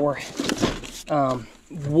better for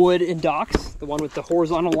wood and docks. The one with the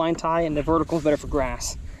horizontal line tie, and the vertical is better for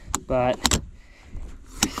grass. But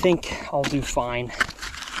I think I'll do fine.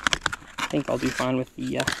 I think I'll do fine with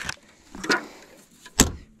the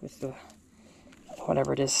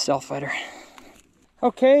whatever it is, stealth fighter.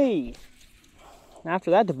 Okay,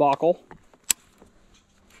 after that debacle,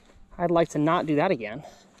 I'd like to not do that again.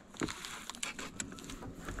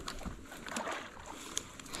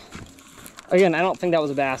 Again, I don't think that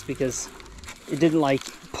was a bass because it didn't like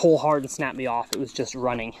pull hard and snap me off. It was just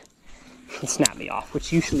running and snap me off,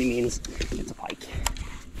 which usually means it's a pike.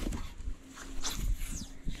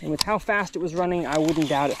 And with how fast it was running, I wouldn't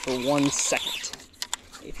doubt it for 1 second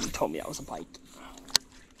if you told me that was a pike.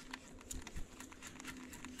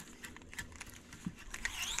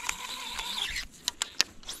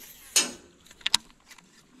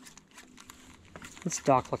 This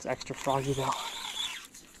dock looks extra froggy though.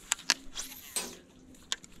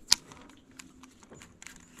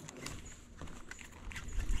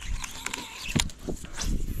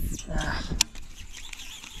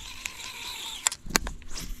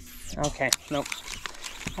 Okay, nope,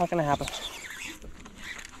 not gonna happen.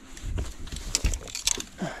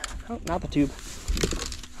 Oh, not the tube.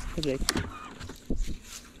 The jig.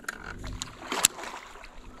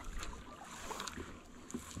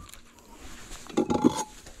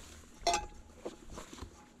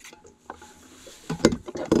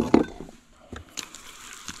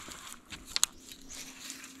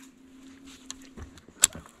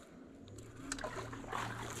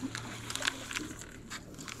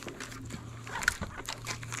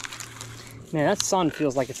 Man, that sun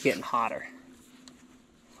feels like it's getting hotter,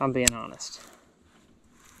 if I'm being honest.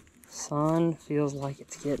 Sun feels like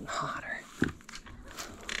it's getting hotter.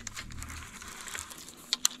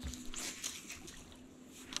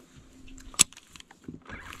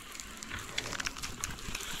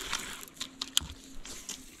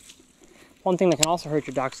 One thing that can also hurt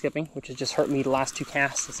your dock skipping, which has just hurt me the last 2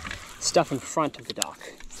 casts, is stuff in front of the dock.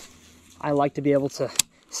 I like to be able to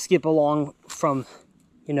skip along from,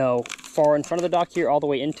 you know, far in front of the dock here all the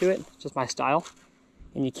way into it. It's just my style.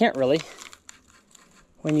 And you can't really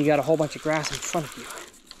when you got a whole bunch of grass in front of you,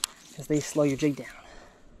 because they slow your jig down.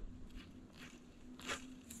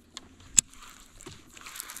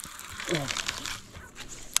 Yeah.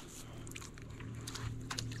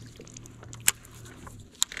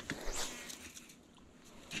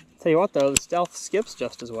 Tell you what though, the Stealth skips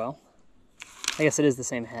just as well. I guess it is the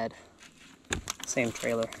same head, same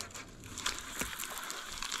trailer.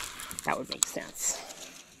 That would make sense.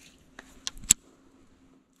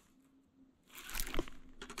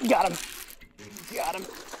 Got him. Got him.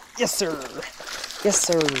 Yes, sir. Yes,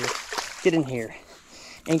 sir. Get in here.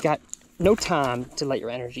 Ain't got no time to let your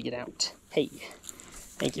energy get out. Hey.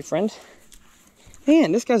 Thank you, friend.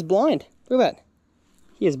 Man, this guy's blind. Look at that.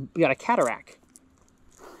 He has got a cataract.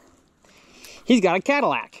 He's got a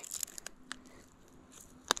Cadillac.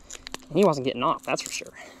 And he wasn't getting off, that's for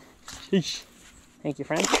sure. Sheesh. Thank you,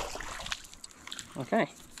 friend. Okay.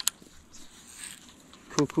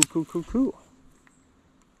 Cool, cool, cool, cool, cool.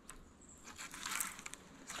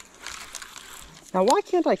 Now, why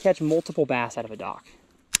can't I catch multiple bass out of a dock?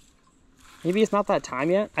 Maybe it's not that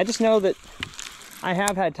time yet. I just know that I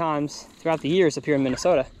have had times throughout the years up here in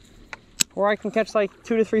Minnesota where I can catch like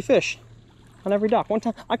 2 to 3 fish on every dock. One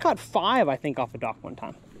time, I caught 5, I think, off a dock one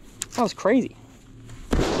time. That was crazy.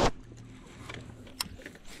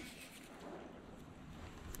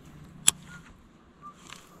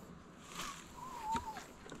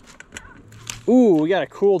 Ooh, we got a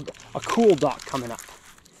cool dock coming up.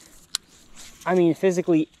 I mean,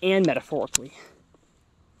 physically and metaphorically.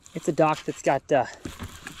 It's a dock that's got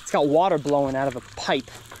water blowing out of a pipe,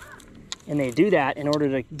 and they do that in order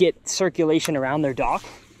to get circulation around their dock,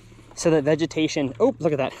 so that vegetation. Oh,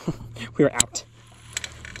 look at that! We were out.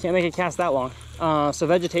 Can't make it cast that long. So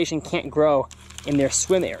vegetation can't grow in their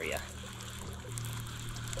swim area.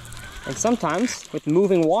 And sometimes, with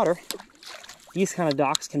moving water, these kind of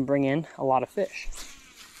docks can bring in a lot of fish.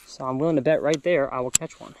 So I'm willing to bet right there I will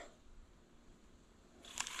catch one.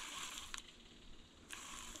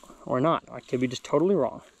 Or not. I could be just totally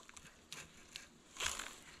wrong.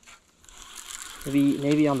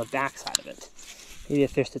 Maybe on the back side of it. Maybe a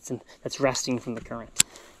fish that's resting from the current.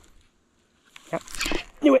 Yep.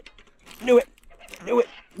 Knew it! Knew it! Knew it!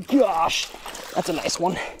 Gosh! That's a nice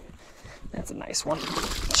one. That's a nice one.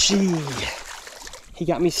 Gee. He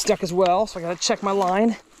got me stuck as well, so I gotta check my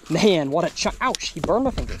line. Man, what a chunk. Ouch! He burned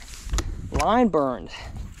my finger. Line burned.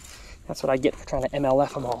 That's what I get for trying to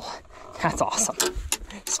MLF them all. That's awesome.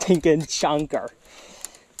 Stinking chunker.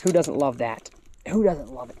 Who doesn't love that? Who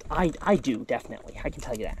doesn't love it? I do, definitely. I can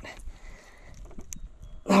tell you that.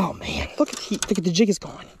 Oh man, look at the jig is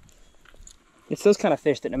gone. It's those kind of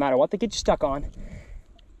fish that no matter what they get you stuck on,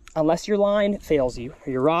 unless your line fails you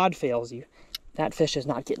or your rod fails you, that fish is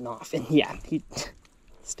not getting off. And yeah, he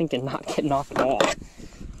stinking not getting off at all.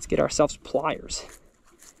 Let's get ourselves pliers.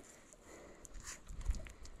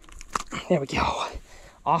 There we go.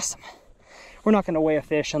 Awesome. We're not going to weigh a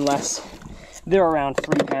fish unless they're around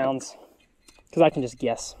 3 pounds, because I can just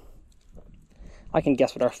guess. I can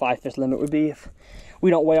guess what our 5 fish limit would be if we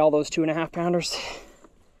don't weigh all those 2.5 pounders.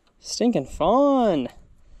 Stinking fun.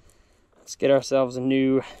 Let's get ourselves a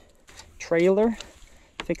new trailer,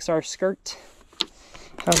 fix our skirt.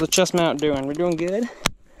 How's the chest mount doing? We're doing good.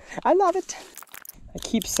 I love it. I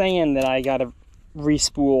keep saying that I gotta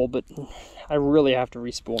re-spool, but I really have to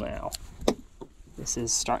re-spool now. This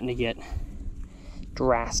is starting to get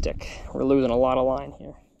drastic. We're losing a lot of line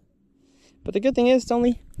here. But the good thing is it's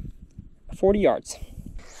only 40 yards.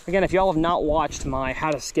 Again, if y'all have not watched my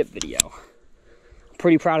how to skip video, I'm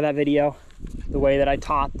pretty proud of that video. The way that I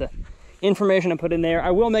taught, the information I put in there.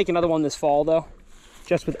 I will make another one this fall though,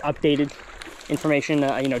 just with updated information,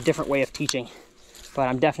 you know, different way of teaching. But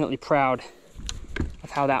I'm definitely proud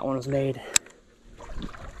of how that one was made.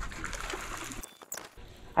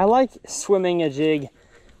 I like swimming a jig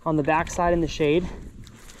on the backside in the shade,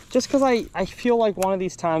 just because I feel like one of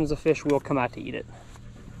these times the fish will come out to eat it.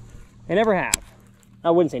 They never have.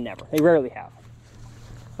 I wouldn't say never. They rarely have.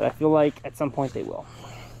 But I feel like at some point they will.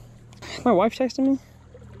 My wife texting me?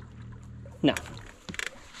 No,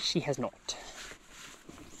 she has not.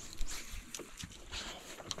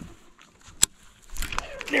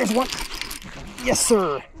 There's one. Yes,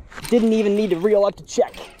 sir. Didn't even need to reel up to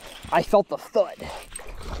check. I felt the thud.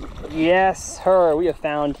 Yes, sir. We have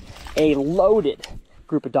found a loaded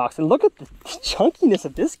group of docks. And look at the chunkiness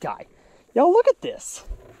of this guy. Y'all, look at this.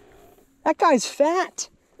 That guy's fat.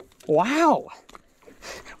 Wow.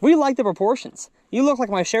 We like the proportions. You look like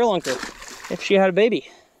my Sherlunker if she had a baby.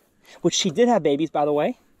 Which she did have babies, by the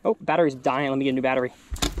way. Oh, battery's dying. Let me get a new battery.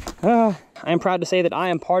 I am proud to say that I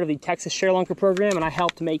am part of the Texas Sherlunker program, and I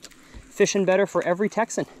help to make fishing better for every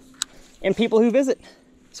Texan and people who visit.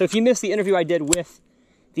 So if you missed the interview I did with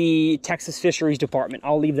the Texas Fisheries Department,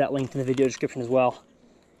 I'll leave that linked in the video description as well.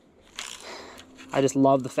 I just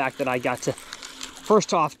love the fact that I got to,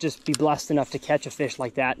 first off, just be blessed enough to catch a fish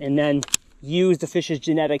like that, and then use the fish's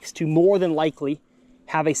genetics to more than likely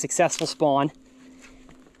have a successful spawn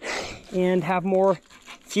and have more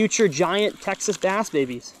future giant Texas bass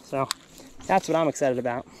babies. So that's what I'm excited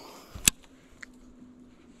about.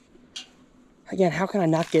 Again, how can I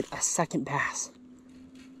not get a second bass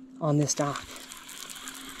on this dock?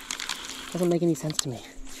 Doesn't make any sense to me.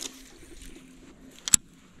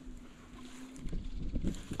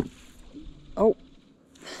 Oh,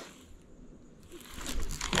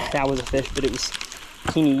 that was a fish, but it was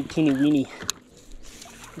teeny weeny.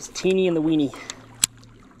 It was teeny in the weeny.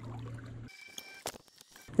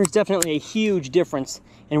 There's definitely a huge difference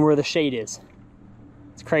in where the shade is.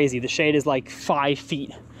 It's crazy. The shade is like 5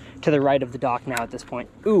 feet to the right of the dock now at this point.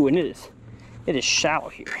 Ooh, and it is shallow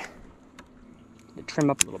here. To trim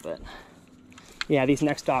up a little bit. Yeah, these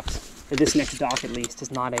next docks, or this next dock at least,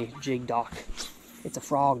 is not a jig dock. It's a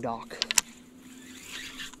frog dock.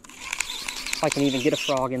 If I can even get a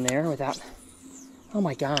frog in there without... Oh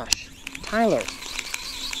my gosh. Tyler.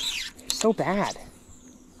 You're so bad.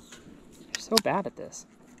 You're so bad at this.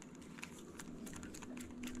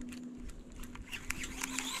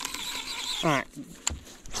 Alright.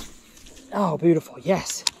 Oh, beautiful.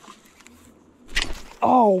 Yes.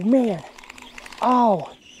 Oh man.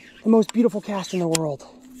 Oh, the most beautiful cast in the world.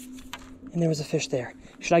 And there was a fish there.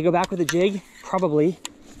 Should I go back with a jig? Probably.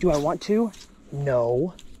 Do I want to?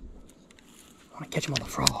 No. I want to catch him on the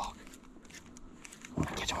frog. I want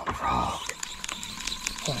to catch him on the frog.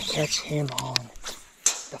 I want to catch him on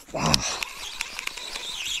the frog.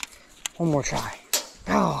 One more try.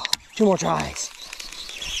 Oh, 2 more tries.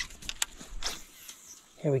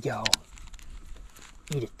 Here we go.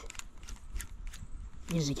 Eat it.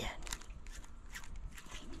 Eat it again.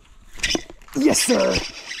 Yes, sir.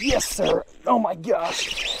 Yes, sir. Oh my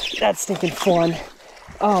gosh. That's stinking fun.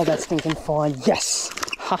 Oh, that's stinking fun. Yes.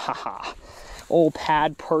 Ha ha ha. Old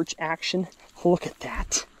pad perch action. Look at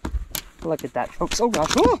that. Look at that, folks. Oh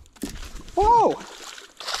gosh. Oh. Whoa.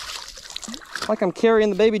 Like I'm carrying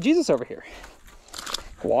the baby Jesus over here.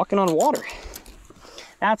 Walking on water.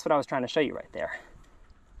 That's what I was trying to show you right there.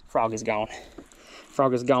 Frog is gone.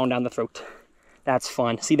 Frog is gone down the throat. That's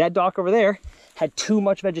fun. See, that dock over there had too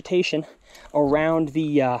much vegetation around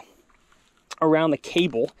the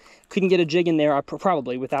cable. Couldn't get a jig in there,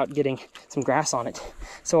 probably, without getting some grass on it.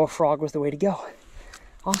 So a frog was the way to go.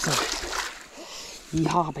 Awesome.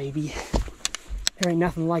 Yeehaw, baby. There ain't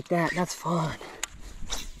nothing like that. That's fun.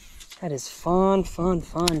 That is fun, fun,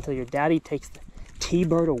 fun until your daddy takes the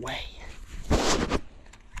T-bird away.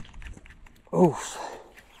 Oof.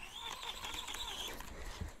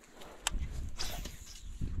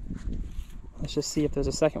 Let's just see if there's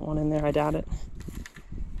a second one in there. I doubt it.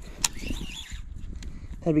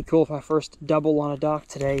 That'd be cool if my first double on a dock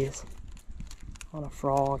today is on a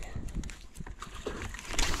frog.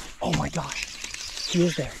 Oh my gosh. He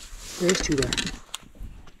is there. There is 2 there.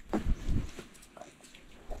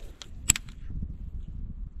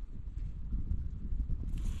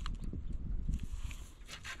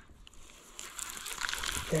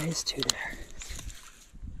 There is 2 there.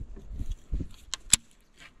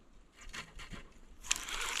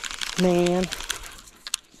 Man.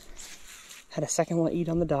 Had a second one eat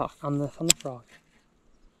on the dock, on the frog.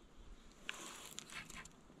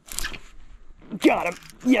 Got him.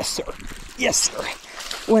 Yes, sir. Yes,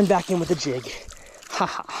 sir. Went back in with the jig. Ha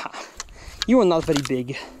ha ha. You are not very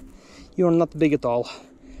big. You are not big at all.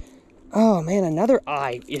 Oh man, another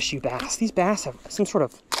eye issue bass. These bass have some sort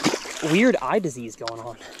of weird eye disease going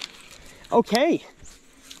on. Okay.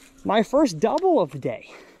 My first double of the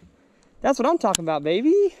day. That's what I'm talking about,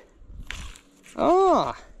 baby.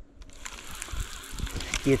 Ah.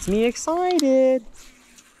 Gets me excited.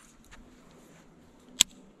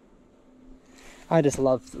 I just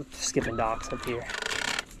love skipping docks up here.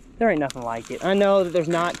 There ain't nothing like it. I know that there's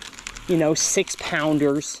not, you know,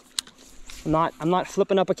 6-pounders. I'm not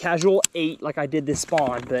flipping up a casual 8 like I did this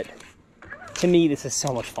spawn, but to me this is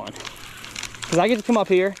so much fun. Because I get to come up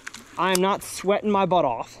here, I am not sweating my butt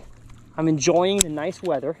off. I'm enjoying the nice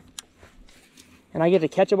weather. And I get to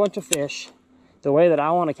catch a bunch of fish the way that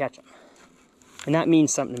I want to catch them. And that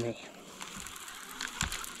means something to me.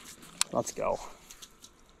 Let's go.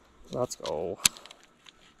 Let's go.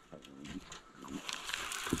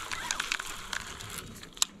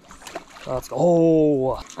 Let's go.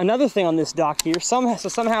 Oh, another thing on this dock here, some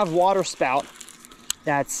have water spout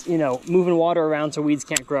that's, you know, moving water around so weeds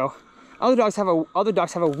can't grow. Other docks have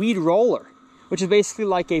a weed roller, which is basically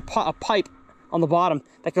like a pipe on the bottom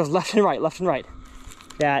that goes left and right,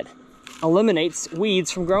 that eliminates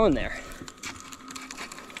weeds from growing there.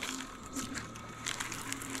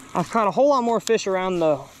 I've caught a whole lot more fish around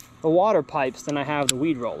the water pipes than I have the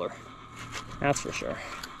weed roller. That's for sure.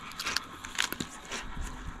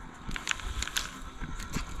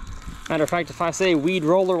 Matter of fact, if I say weed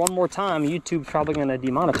roller one more time, YouTube's probably gonna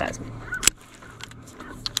demonetize me.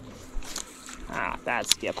 Ah, bad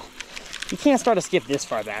skip. You can't start a skip this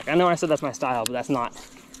far back. I know I said that's my style, but that's not.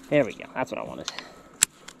 There we go, that's what I wanted.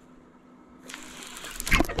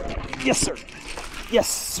 Yes, sir.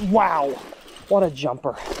 Yes, wow. What a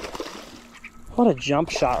jumper. What a jump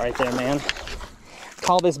shot right there, man.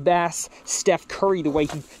 Call this bass Steph Curry the way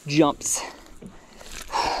he jumps.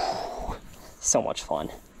 So much fun.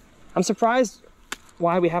 I'm surprised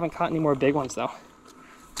why we haven't caught any more big ones though.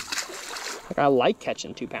 Like, I like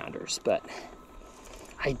catching 2-pounders, but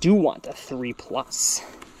I do want a 3+.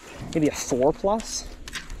 Maybe a 4+.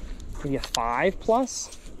 Maybe a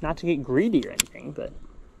 5+. Not to get greedy or anything, but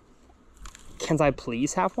can I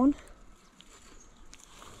please have one?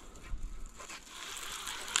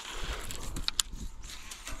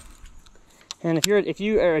 And if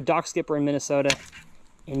you are a dock skipper in Minnesota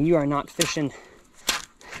and you are not fishing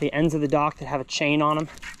the ends of the dock that have a chain on them,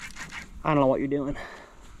 I don't know what you're doing.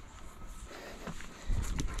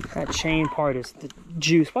 That chain part is the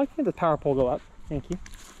juice. Why can't the power pole go up? Thank you.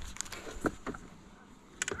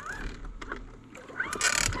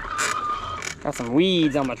 Got some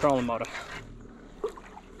weeds on my trolling motor.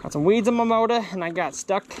 Got some weeds on my motor, and I got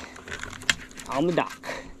stuck on the dock.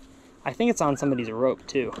 I think it's on somebody's rope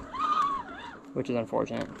too, which is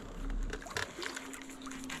unfortunate.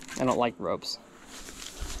 I don't like ropes.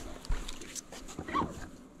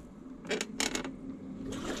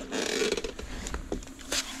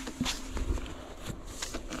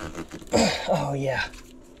 Oh yeah,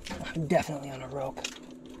 I'm definitely on a rope.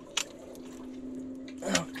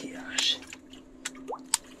 Oh gosh.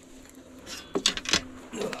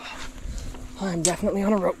 I'm definitely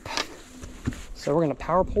on a rope. So we're gonna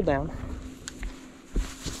power pull down.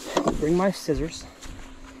 Bring my scissors.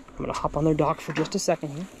 I'm gonna hop on their dock for just a second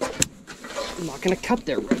here. I'm not gonna cut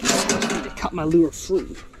their rope. I just need to cut my lure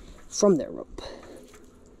free from their rope.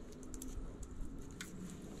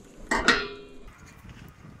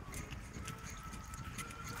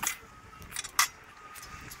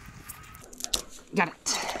 Got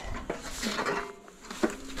it.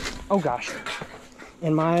 Oh gosh.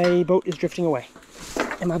 And my boat is drifting away.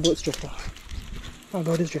 And my boat's drifting. My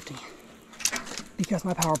boat is drifting. Because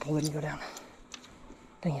my power pole didn't go down.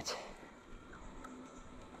 Dang it.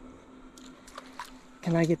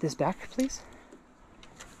 Can I get this back, please?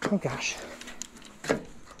 Oh gosh.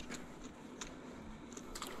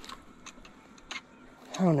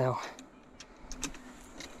 Oh no.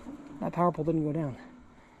 That power pole didn't go down.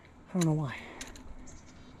 I don't know why.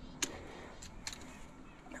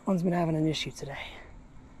 That one's been having an issue today.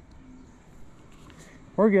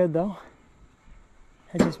 We're good though.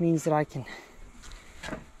 That just means that I can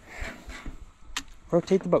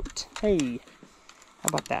rotate the boat. Hey, how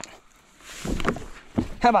about that?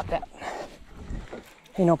 How about that?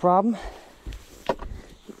 Hey, no problem.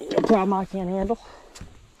 No problem I can't handle.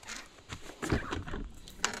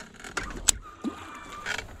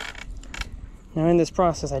 Now in this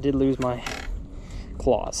process I did lose my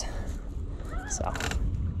claws. So,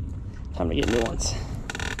 time to get new ones.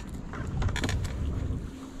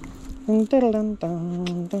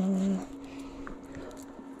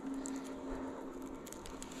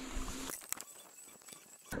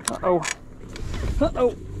 Uh-oh.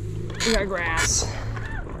 Uh-oh. We got grass.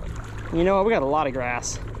 You know what? We got a lot of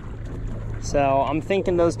grass. So I'm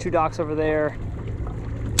thinking those two docks over there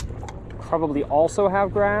probably also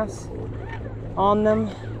have grass on them.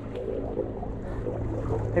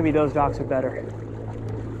 Maybe those docks are better.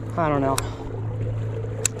 I don't know.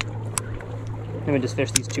 Let me just fish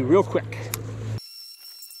these two real quick.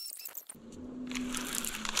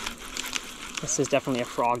 This is definitely a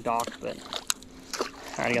frog dock, but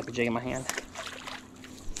I already got the jig in my hand.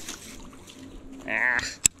 Ah,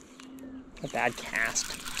 a bad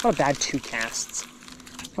cast. What a bad two casts.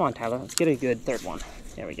 Come on, Tyler, let's get a good third one.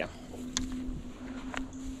 There we go.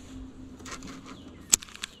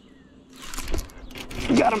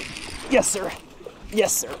 Got him. Yes, sir.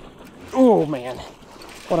 Yes, sir. Oh, man.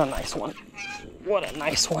 What a nice one. What a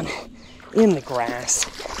nice one. In the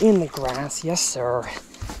grass. In the grass. Yes, sir.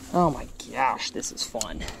 Oh, my gosh. This is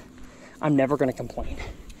fun. I'm never going to complain.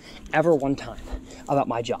 Ever one time about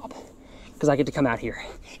my job. Because I get to come out here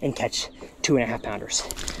and catch 2.5 pounders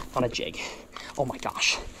on a jig. Oh, my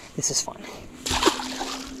gosh. This is fun.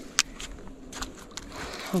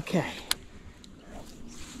 Okay.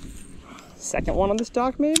 Second one on this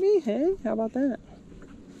dock, maybe? Hey, how about that?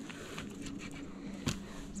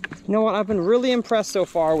 You know what? I've been really impressed so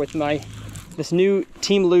far with this new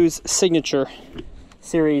Team Lou's signature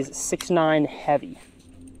series 6'9" heavy.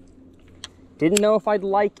 Didn't know if I'd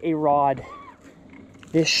like a rod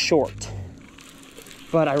this short,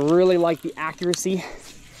 but I really like the accuracy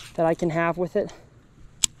that I can have with it.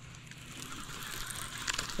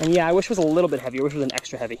 And yeah, I wish it was a little bit heavier. I wish it was an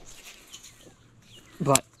extra heavy,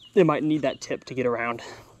 but it might need that tip to get around.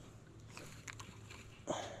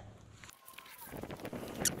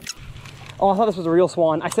 Oh, I thought this was a real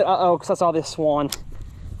swan. I said, uh-oh, because I saw this swan.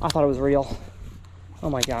 I thought it was real. Oh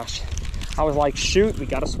my gosh. I was like, shoot, we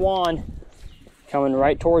got a swan coming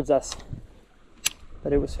right towards us.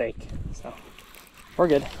 But it was fake, so we're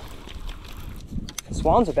good.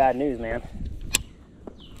 Swans are bad news, man.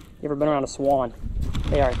 You ever been around a swan?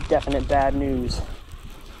 They are definite bad news.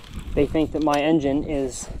 They think that my engine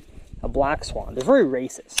is a black swan. They're very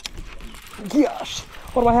racist. Gosh,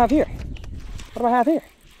 what do I have here? What do I have here?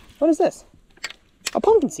 What is this? A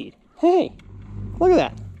pumpkin seed. Hey, look at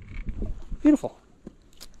that. Beautiful.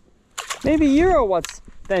 Maybe you're what's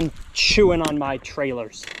been chewing on my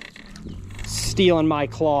trailers, stealing my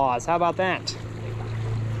claws. How about that?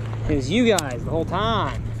 It was you guys the whole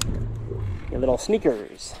time. You little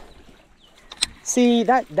sneakers. See,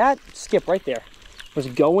 that skip right there was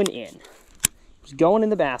going in. It was going in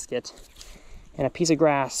the basket. And a piece of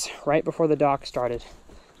grass right before the dock started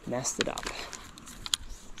messed it up.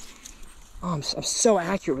 Oh, I'm so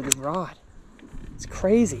accurate with this rod. It's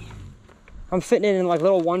crazy. I'm fitting it in like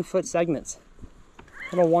little 1 foot segments.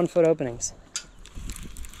 Little 1 foot openings.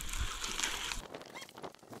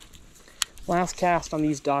 Last cast on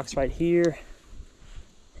these docks right here.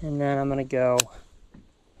 And then I'm gonna go,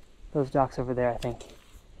 those docks over there, I think.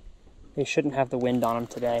 They shouldn't have the wind on them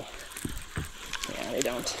today. Yeah, they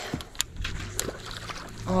don't.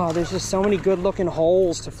 Oh, there's just so many good looking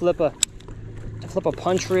holes to flip a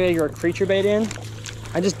punch rig or a creature bait in.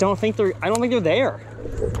 I just don't think they're there.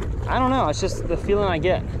 I don't know, it's just the feeling I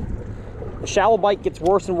get. The shallow bite gets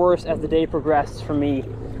worse and worse as the day progresses for me.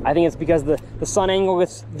 I think it's because the sun angle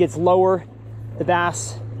gets lower. The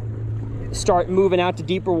bass start moving out to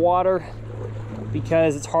deeper water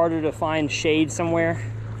because it's harder to find shade somewhere.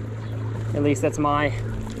 At least that's my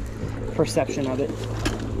perception of it.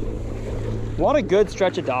 What a good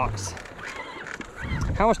stretch of docks.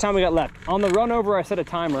 How much time we got left? On the run over, I set a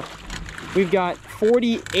timer. We've got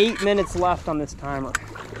 48 minutes left on this timer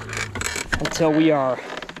until we are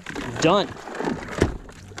done.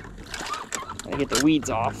 Gotta get the weeds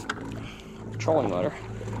off. Trolling motor.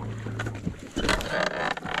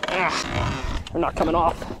 Ah, they're not coming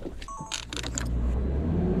off.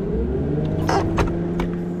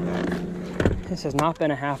 This has not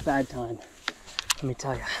been a half bad time, let me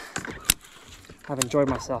tell you. I've enjoyed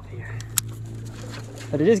myself here.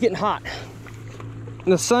 But it is getting hot.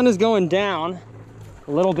 The sun is going down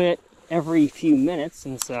a little bit every few minutes,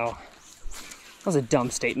 and so that was a dumb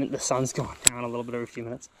statement. The sun's going down a little bit every few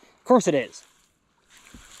minutes. Of course it is.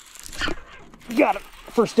 Got it.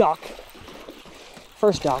 First dock.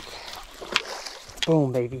 First dock.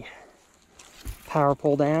 Boom, baby. Power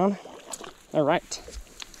pull down. All right.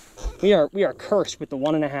 We are cursed with the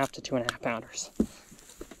 1.5 to 2.5 pounders.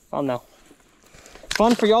 Fun though.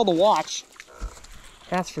 Fun for y'all to watch.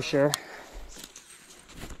 That's for sure.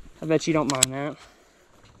 I bet you don't mind that.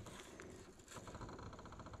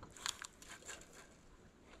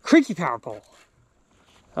 Creaky power pole.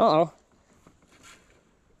 Uh-oh.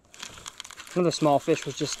 Another small fish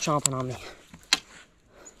was just chomping on me.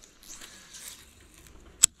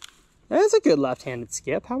 That's a good left-handed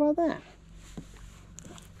skip. How about that?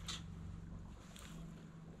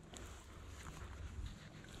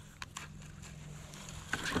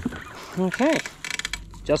 Okay.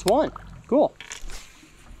 Just one. Cool.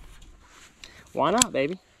 Why not,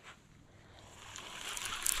 baby?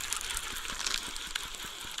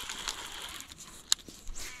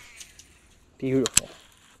 Beautiful.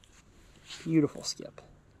 Beautiful skip.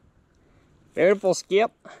 Beautiful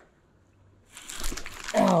skip.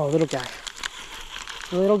 Oh, little guy.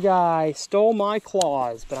 Little guy stole my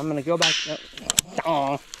claws, but I'm gonna go back.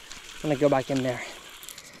 Oh, I'm gonna go back in there.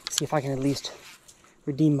 See if I can at least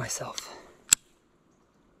redeem myself.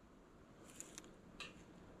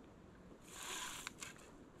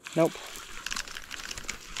 Nope.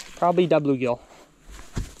 Probably the bluegill.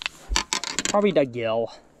 Probably the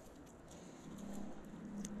gill.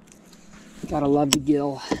 Gotta love the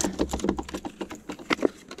gill.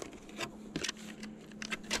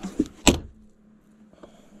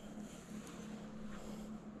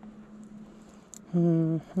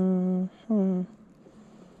 And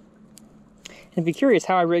if you're curious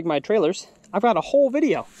how I rig my trailers, I've got a whole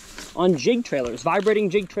video on jig trailers, vibrating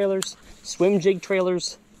jig trailers, swim jig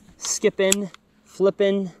trailers, skipping,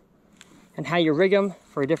 flipping, and how you rig them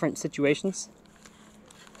for different situations.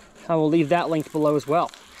 I will leave that linked below as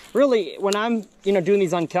well. Really, when I'm doing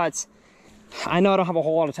these uncuts, I know I don't have a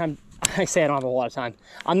whole lot of time. I say I don't have a whole lot of time.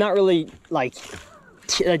 I'm not really like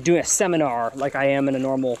doing a seminar like I am in a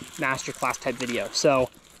normal masterclass type video. So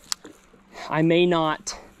I may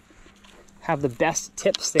not have the best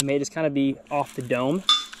tips. They may just kind of be off the dome.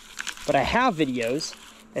 But I have videos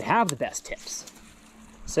that have the best tips.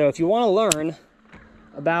 So if you want to learn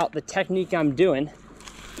about the technique I'm doing,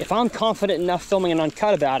 if I'm confident enough filming an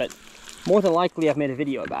uncut about it, more than likely I've made a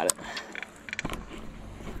video about it.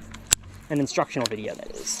 An instructional video,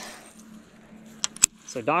 that is.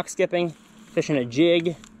 So dock skipping, fishing a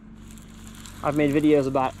jig, I've made videos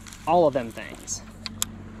about all of them things.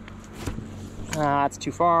 That's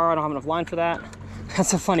too far, I don't have enough line for that.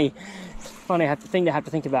 That's a funny thing to have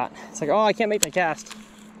to think about. It's like, oh, I can't make that cast.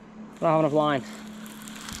 I don't have enough line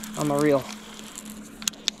on my reel.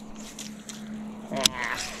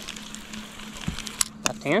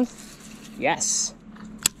 Left hand? Yes.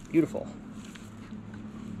 Beautiful.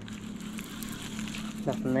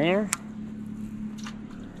 Nothing there.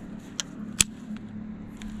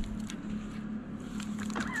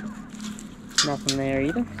 Nothing there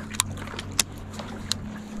either.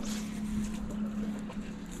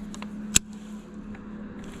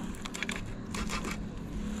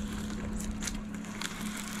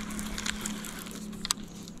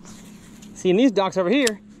 See, and these docks over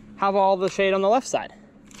here have all the shade on the left side.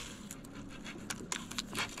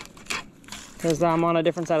 Because I'm on a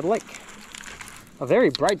different side of the lake. A very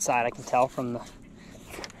bright side, I can tell from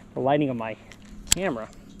the lighting of my camera.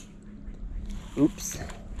 Oops.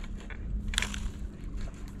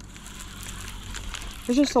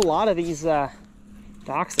 There's just a lot of these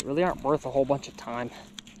docks that really aren't worth a whole bunch of time.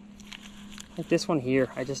 Like this one here,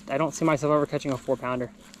 I don't see myself ever catching a 4-pounder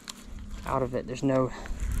out of it. There's no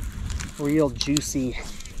real juicy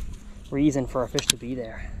reason for a fish to be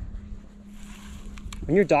there.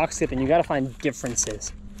 When you're dock skipping, you gotta find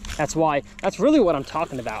differences. That's really what I'm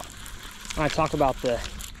talking about when I talk about the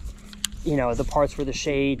parts where the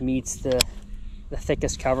shade meets the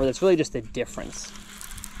thickest cover. That's really just a difference.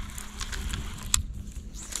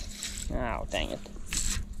 Oh, dang it.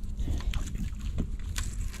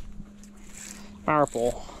 Fire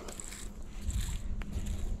pole.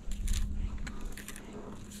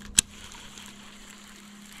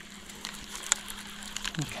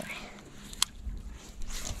 Okay.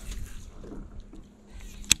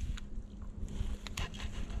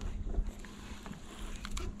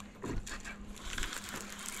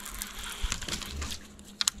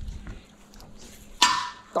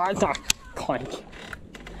 Clank.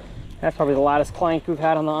 That's probably the loudest clank we've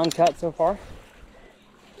had on the Uncut so far.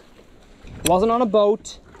 It wasn't on a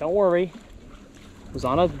boat, don't worry. It was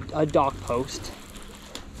on a dock post.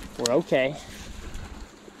 We're okay.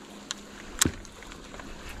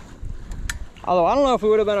 Although I don't know if it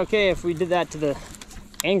would have been okay if we did that to the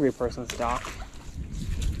angry person's dock.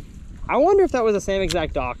 I wonder if that was the same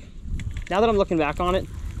exact dock. Now that I'm looking back on it,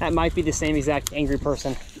 that might be the same exact angry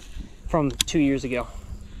person from 2 years ago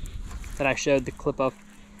that I showed the clip of.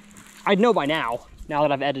 I'd know by now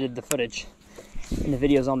that I've edited the footage and the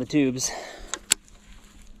videos on the tubes.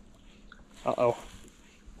 Uh-oh.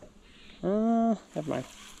 Never mind.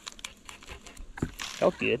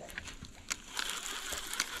 Felt good.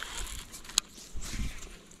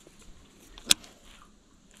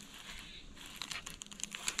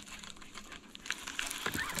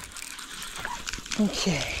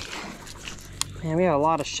 Okay. Man, we have a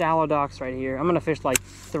lot of shallow docks right here. I'm gonna fish like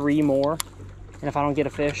 3 more, and if I don't get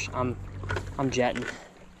a fish, I'm jetting.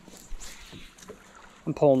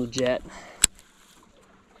 I'm pulling the jet.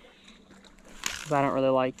 Because I don't really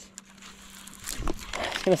like. I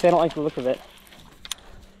was gonna say I don't like the look of it.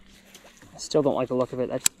 I still don't like the look of it.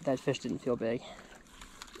 That fish didn't feel big.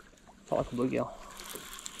 Felt like a bluegill.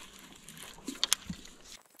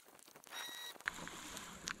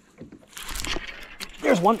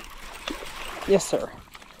 There's one. Yes, sir.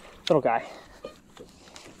 Little guy.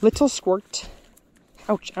 Little squirt.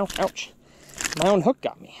 Ouch, ouch, ouch. My own hook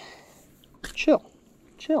got me. Chill.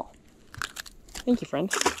 Chill. Thank you,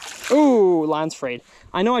 friend. Ooh, line's frayed.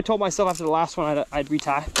 I know I told myself after the last one I'd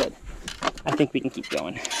retie, but I think we can keep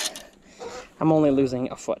going. I'm only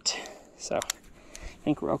losing a foot, so I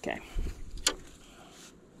think we're okay.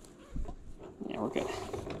 Yeah, we're good.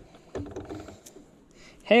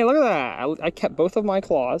 Hey, look at that. I kept both of my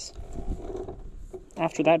claws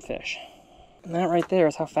after that fish. And that right there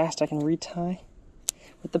is how fast I can retie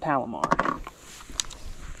with the Palomar.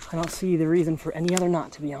 I don't see the reason for any other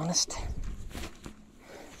knot, to be honest.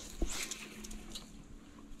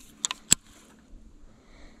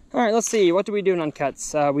 All right, let's see. What do we do in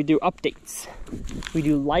Uncuts? We do updates. We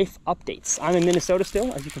do life updates. I'm in Minnesota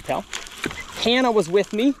still, as you can tell. Hannah was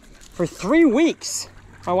with me for 3 weeks.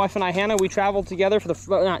 My wife and I, Hannah, we traveled together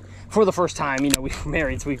not for the first time. You know, we were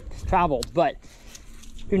married, so we traveled, but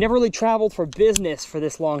we've never really traveled for business for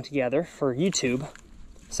this long together for YouTube.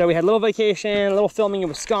 So we had a little vacation, a little filming in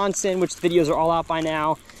Wisconsin, which the videos are all out by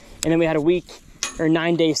now. And then we had a week or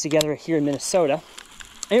 9 days together here in Minnesota.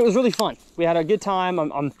 And it was really fun. We had a good time.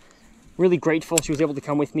 I'm really grateful she was able to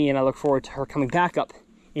come with me, and I look forward to her coming back up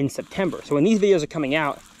in September. So when these videos are coming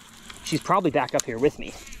out, she's probably back up here with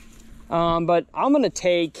me. But I'm gonna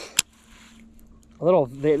take a little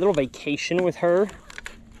vacation with her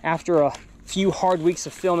after a few hard weeks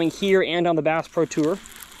of filming here and on the Bass Pro Tour.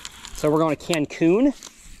 So we're going to Cancun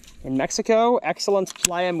in Mexico, Excellence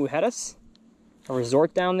Playa Mujeres, a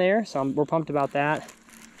resort down there. So we're pumped about that.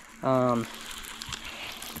 Hold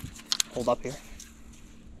up here.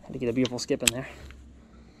 Had to get a beautiful skip in there.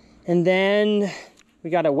 And then we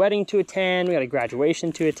got a wedding to attend, we got a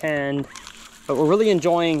graduation to attend, but we're really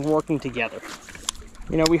enjoying working together.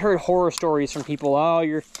 You know, we heard horror stories from people, oh,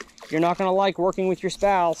 you're not gonna like working with your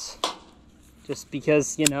spouse just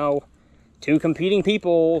because, you know, 2 competing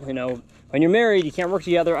people, you know, when you're married, you can't work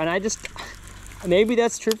together. And maybe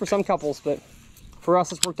that's true for some couples, but for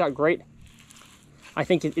us, it's worked out great. I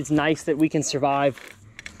think it's nice that we can survive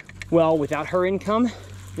well without her income.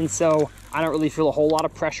 And so I don't really feel a whole lot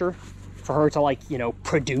of pressure for her to, like, you know,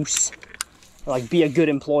 produce or like be a good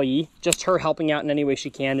employee. Just her helping out in any way she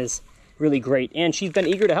can is really great. And she's been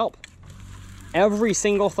eager to help. Every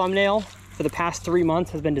single thumbnail for the past 3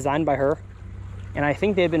 months has been designed by her. And I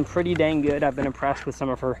think they've been pretty dang good. I've been impressed with some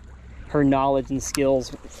of her knowledge and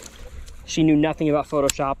skills. She knew nothing about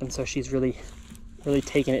Photoshop, and so she's really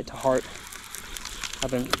taken it to heart.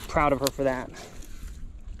 I've been proud of her for that.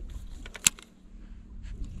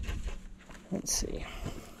 Let's see.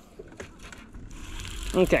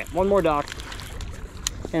 Okay, one more dock,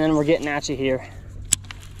 and then we're getting at you here.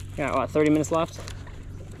 Got what, 30 minutes left?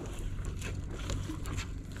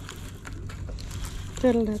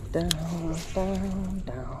 So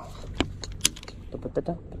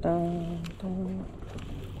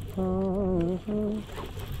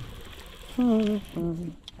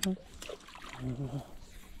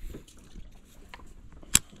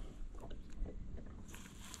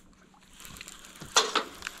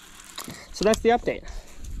that's the update.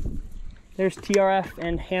 There's TRF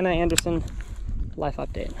and Hannah Anderson life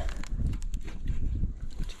update.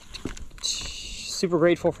 Super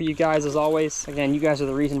grateful for you guys as always. Again, you guys are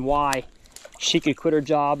the reason why she could quit her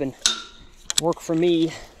job and work for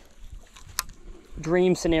me.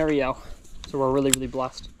 Dream scenario. So we're really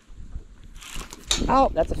blessed. Oh,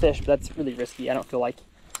 that's a fish, but that's really risky. I don't feel like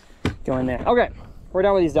going there. Okay, we're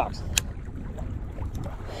done with these ducks.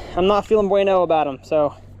 I'm not feeling bueno about them.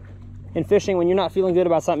 So in fishing, when you're not feeling good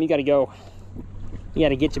about something, you gotta go. You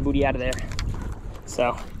gotta get your booty out of there.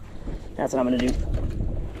 So that's what I'm gonna do.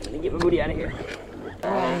 I'm gonna get my booty out of here.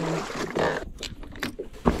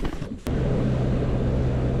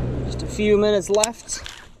 Just a few minutes left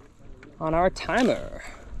on our timer.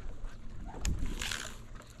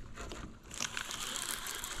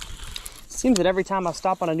 Seems that every time I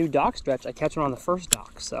stop on a new dock stretch, I catch one on the first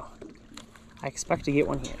dock, so I expect to get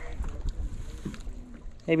one here.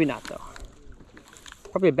 Maybe not though.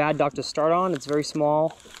 Probably a bad dock to start on. It's very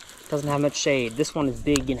small, doesn't have much shade. This one is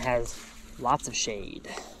big and has lots of shade.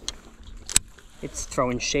 It's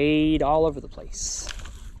throwing shade all over the place.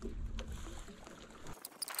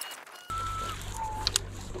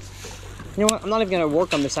 You know what? I'm not even gonna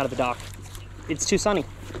work on this side of the dock. It's too sunny.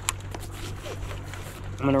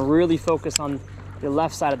 I'm gonna really focus on the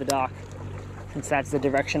left side of the dock, since that's the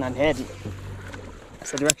direction I'm heading.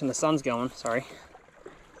 That's the direction the sun's going, sorry.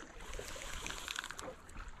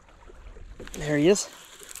 There he is.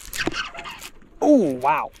 Oh,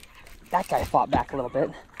 wow. That guy fought back a little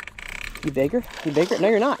bit. You bigger? You bigger? No,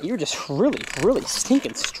 you're not. You're just really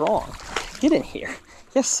stinking strong. Get in here.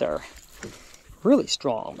 Yes, sir. Really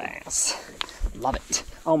strong bass. Love it.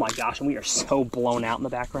 Oh my gosh, and we are so blown out in the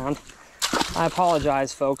background. I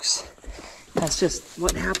apologize, folks. That's just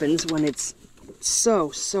what happens when it's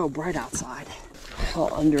so bright outside.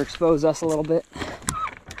 I'll underexpose us a little bit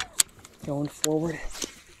going forward.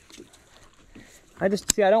 I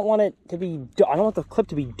don't want it to be, I don't want the clip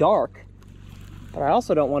to be dark, but I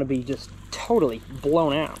also don't want to be just totally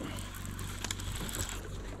blown out.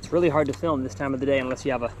 It's really hard to film this time of the day unless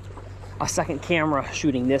you have a second camera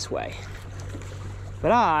shooting this way.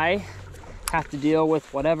 But I have to deal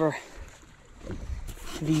with whatever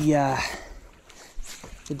the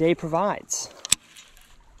day provides.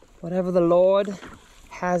 Whatever the Lord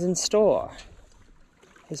has in store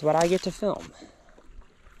is what I get to film.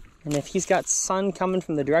 And if he's got sun coming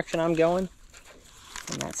from the direction I'm going,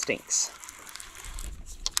 then that stinks.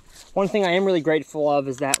 One thing I am really grateful of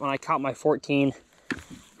is that when I caught my 14,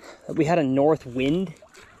 we had a north wind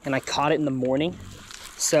and I caught it in the morning.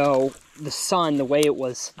 So the sun, the way it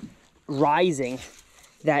was rising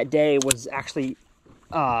that day was actually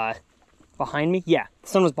behind me. Yeah, the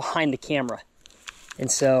sun was behind the camera.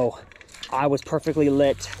 And so I was perfectly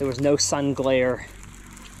lit. There was no sun glare.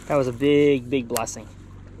 That was a big blessing.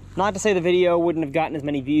 Not to say the video wouldn't have gotten as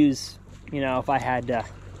many views, you know, if I had a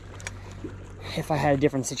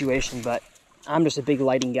different situation, but I'm just a big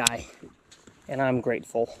lighting guy, and I'm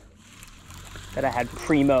grateful that I had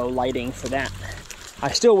primo lighting for that.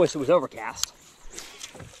 I still wish it was overcast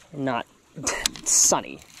and not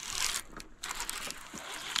sunny.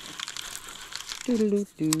 Oh,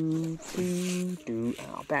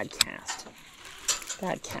 bad cast.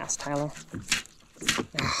 Bad cast, Tyler.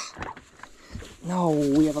 No,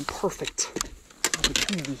 we have a perfect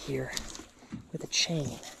opportunity here with a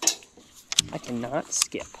chain. I cannot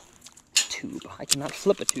skip a tube. I cannot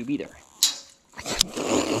flip a tube either.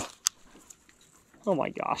 Oh my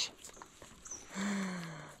gosh.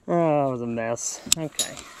 Oh, that was a mess.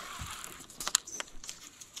 Okay.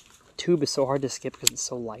 Tube is so hard to skip because it's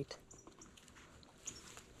so light.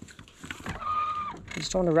 I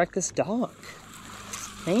just don't want to wreck this dog.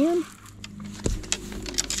 Man.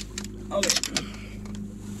 Okay.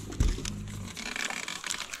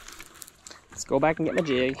 Let's go back and get my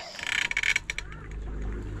jig.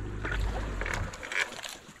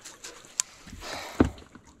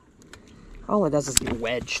 All it does is get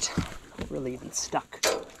wedged. Not really even stuck.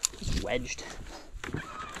 Just wedged.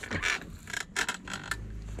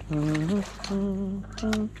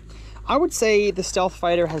 I would say the Stealth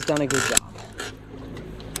Fighter has done a good job.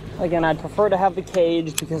 Again, I'd prefer to have the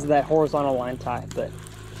cage because of that horizontal line tie, but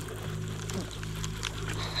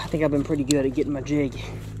I think I've been pretty good at getting my jig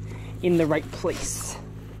in the right place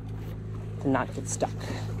to not get stuck.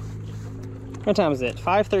 What time is it?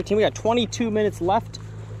 5:13. We got 22 minutes left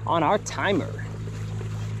on our timer.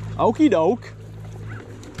 Okie doke.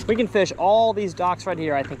 We can fish all these docks right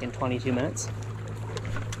here, I think, in 22 minutes.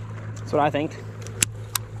 That's what I think.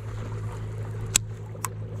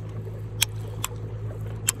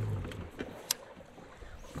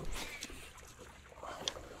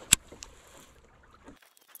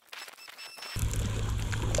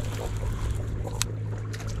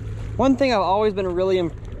 One thing I've always been really,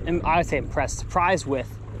 I would say impressed, surprised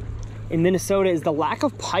with in Minnesota is the lack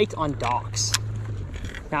of pike on docks.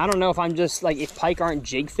 Now, I don't know if I'm just like, if pike aren't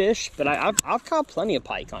jig fish, but I've caught plenty of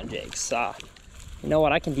pike on jigs. You know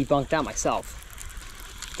what, I can debunk that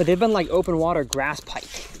myself. But they've been like open water grass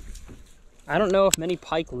pike. I don't know if many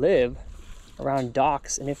pike live around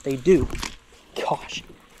docks, and if they do, gosh.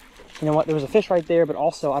 You know what, there was a fish right there, but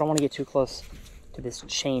also I don't want to get too close to this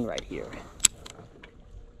chain right here.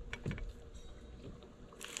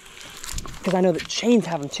 Because I know that chains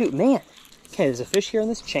have them too. Man. Okay, there's a fish here in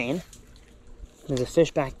this chain. There's a fish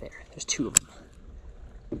back there. There's two of them.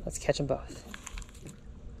 Let's catch them both.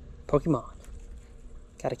 Pokemon.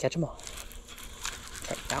 Gotta catch them all.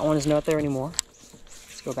 Okay, that one is not there anymore.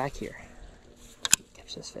 Let's go back here.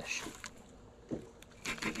 Catch this fish.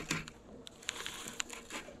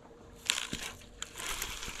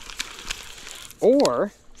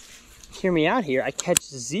 Or, hear me out here, I catch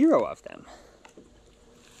 0 of them.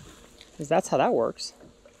 Because that's how that works,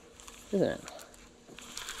 isn't it?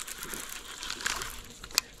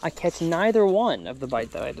 I catch neither one of the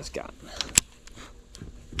bite that I just got.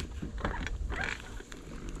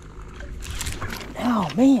 Oh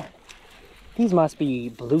man, these must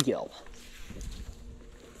be bluegill.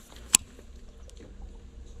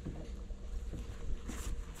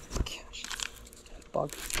 Gosh,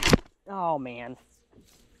 bug. Oh man,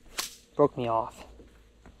 broke me off.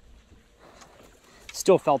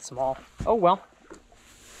 Still felt small. Oh well.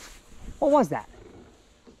 What was that?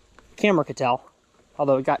 Camera could tell.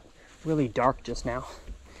 Although it got really dark just now.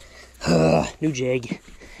 New jig.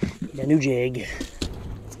 Need a new jig.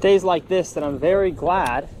 It's days like this that I'm very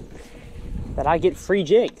glad that I get free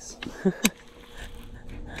jigs.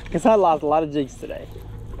 Because I lost a lot of jigs today.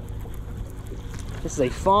 This is a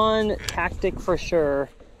fun tactic for sure,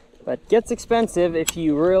 but gets expensive if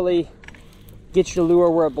you really get your lure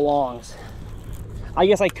where it belongs. I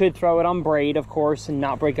guess I could throw it on braid, of course, and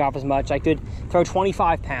not break off as much. I could throw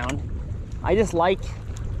 25 pound. I just like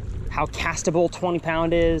how castable 20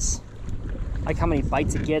 pound is. I like how many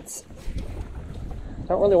bites it gets. I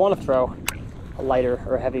don't really want to throw a lighter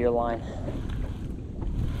or a heavier line.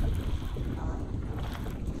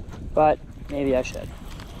 But maybe I should.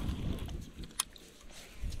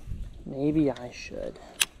 Maybe I should.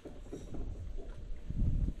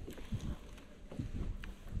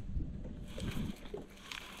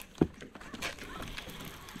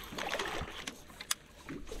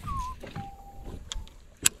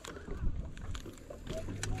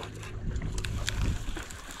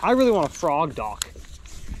 I really want a frog dock.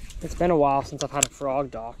 It's been a while since I've had a frog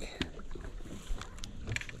dock.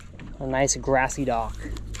 A nice grassy dock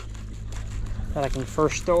that I can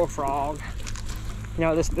first throw a frog. You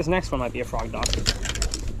know, this next one might be a frog dock.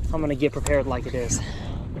 I'm gonna get prepared like it is.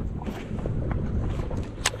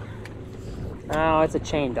 Oh, it's a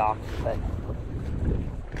chain dock, but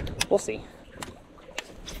we'll see.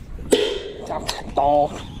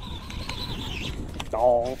 Dog.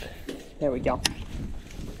 Dog. There we go.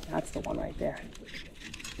 That's the one right there.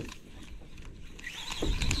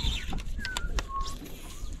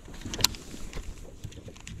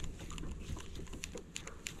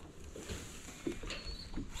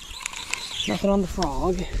 Nothing on the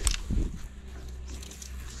frog.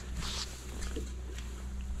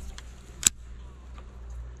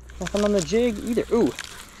 Nothing on the jig either. Ooh,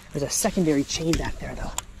 there's a secondary chain back there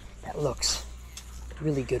though. That looks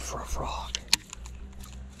really good for a frog.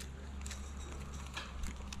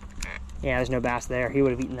 Yeah, there's no bass there. He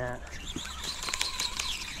would have eaten that.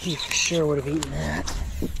 He for sure would have eaten that.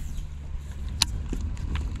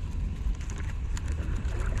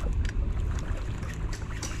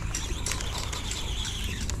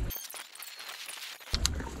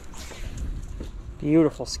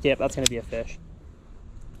 Beautiful skip. That's going to be a fish.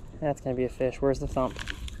 That's going to be a fish. Where's the thump?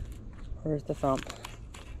 Where's the thump?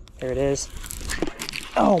 There it is.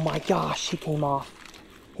 Oh my gosh, he came off.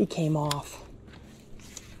 He came off.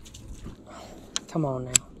 Come on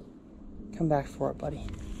now. Come back for it, buddy.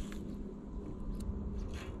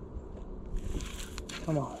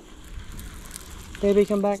 Come on. Baby,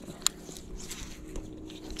 come back.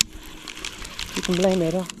 You can blame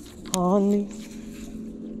it on me.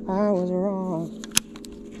 I was wrong.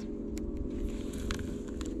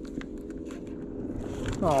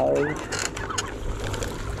 Oh.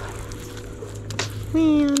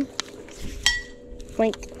 Man.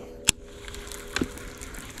 Wink.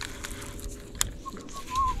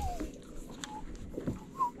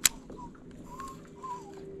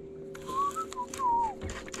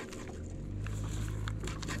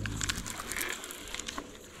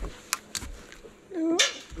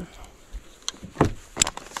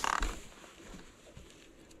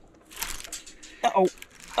 Uh-oh.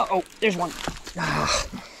 Uh-oh. There's one. Ah,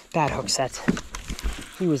 bad hook set.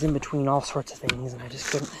 He was in between all sorts of things and I just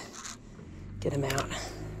couldn't get him out.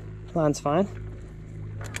 Line's fine.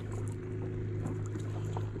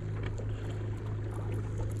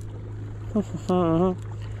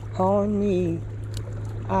 On me,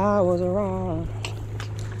 I was wrong.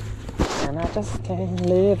 And I just can't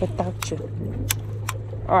live without you.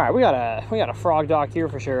 Alright, we got a frog dock here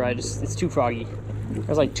for sure. It's too froggy.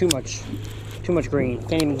 There's like too much green.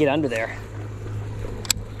 Can't even get under there.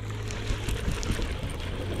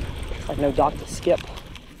 It's like no dock to skip.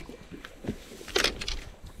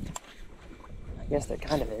 I guess there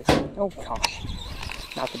kind of is. Oh gosh.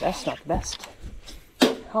 Not the best, not the best.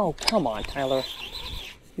 Oh, come on, Tyler.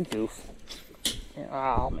 You goof.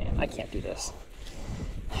 Oh man, I can't do this.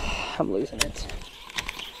 I'm losing it.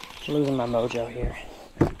 I'm losing my mojo here.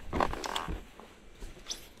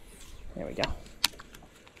 There we go.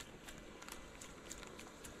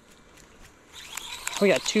 We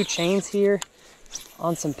got 2 chains here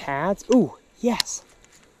on some pads. Ooh, yes,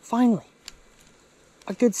 finally.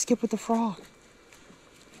 A good skip with the frog.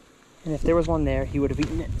 And if there was one there, he would have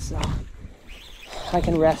eaten it. So I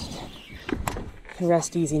can rest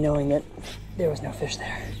easy knowing that there was no fish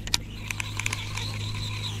there.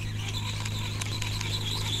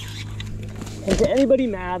 And to anybody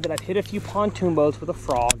mad that I've hit a few pontoon boats with a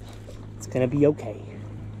frog, it's gonna be okay.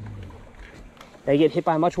 They get hit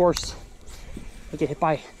by much worse. They get hit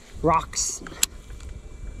by rocks.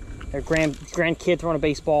 Their grandkid throwing a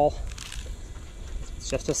baseball. It's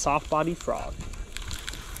just a soft-bodied frog.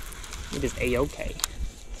 It is a-okay.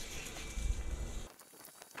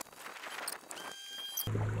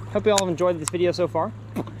 Hope you all have enjoyed this video so far.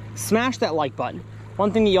 Smash that like button.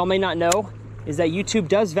 One thing that y'all may not know is that YouTube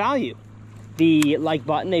does value the like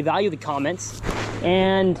button. They value the comments.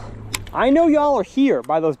 And I know y'all are here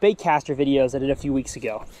by those baitcaster videos I did a few weeks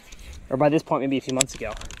ago. Or by this point, maybe a few months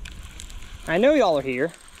ago. I know y'all are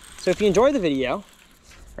here. So if you enjoyed the video,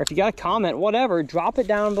 or if you got a comment, whatever, drop it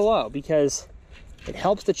down below because it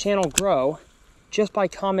helps the channel grow just by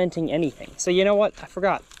commenting anything. So you know what? I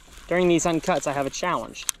forgot. During these Uncuts, I have a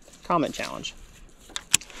challenge. Comment challenge.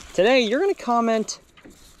 Today, you're going to comment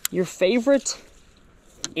your favorite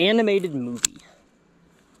animated movie.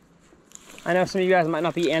 I know some of you guys might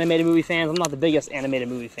not be animated movie fans. I'm not the biggest animated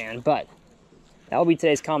movie fan, but that will be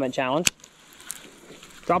today's comment challenge.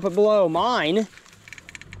 Drop it below. Mine.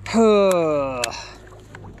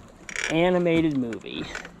 Animated movie.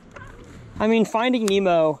 I mean, Finding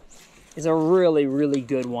Nemo is a really, really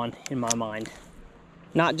good one in my mind.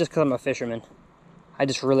 Not just because I'm a fisherman. I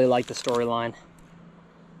just really like the storyline.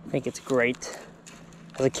 I think it's great.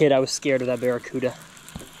 As a kid, I was scared of that barracuda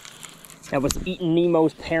that was eating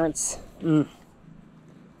Nemo's parents.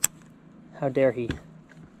 How dare he?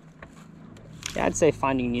 Yeah, I'd say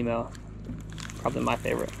Finding Nemo. Probably my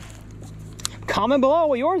favorite. Comment below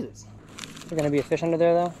what yours is. Is there gonna be a fish under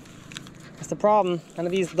there though? That's the problem. None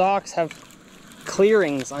of these docks have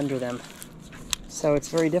clearings under them. So it's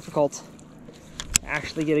very difficult to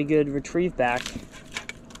actually get a good retrieve back.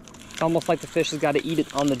 It's almost like the fish has got to eat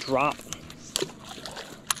it on the drop.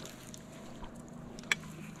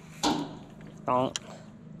 Don't.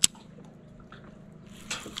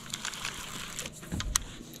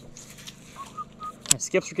 My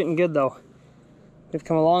skips are getting good though. We've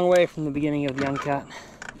come a long way from the beginning of the Uncut.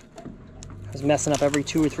 I was messing up every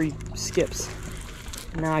 2 or 3 skips.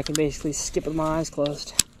 Now I can basically skip with my eyes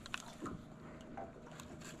closed.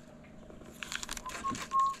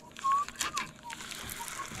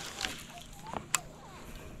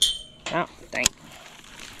 Oh, dang.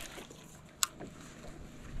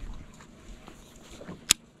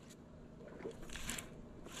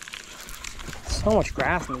 So much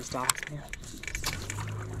grass in these docks, man.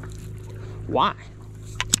 Why?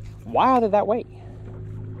 Why are they that way?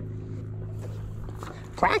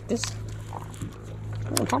 Practice?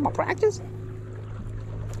 I'm talking about practice?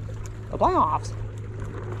 The playoffs.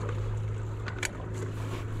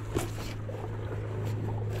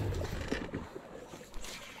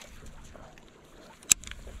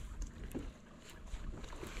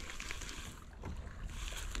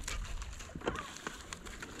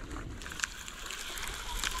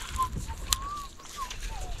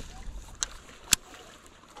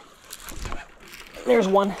 There's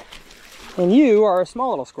one. And you are a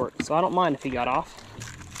small little squirt, so I don't mind if he got off.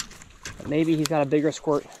 But maybe he's got a bigger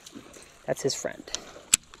squirt. That's his friend.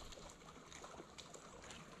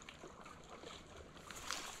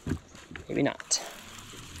 Maybe not.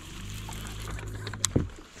 I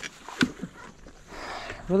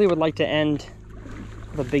really would like to end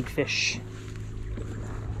with a big fish.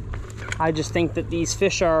 I just think that these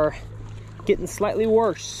fish are getting slightly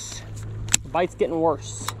worse. The bite's getting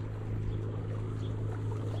worse.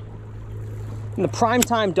 And the prime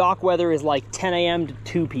time dock weather is like 10 a.m. to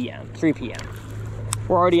 2 p.m., 3 p.m.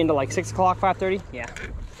 We're already into like 6 o'clock, 5:30? Yeah.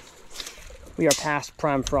 We are past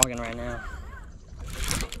prime frogging right now.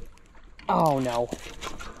 Oh no.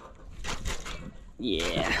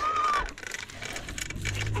 Yeah.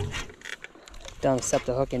 Done set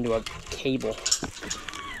the hook into a cable.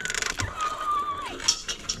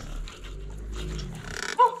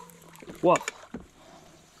 Woof.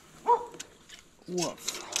 Woof.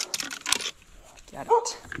 Got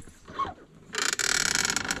it.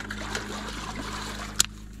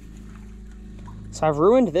 So I've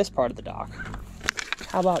ruined this part of the dock.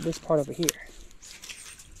 How about this part over here?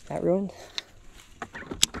 That ruined?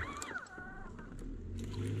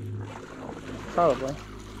 Probably.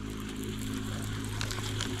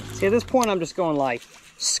 See, at this point, I'm just going like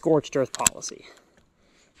scorched earth policy.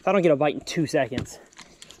 If I don't get a bite in 2 seconds,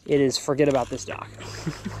 it is forget about this dock.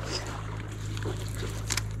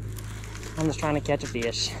 I'm just trying to catch a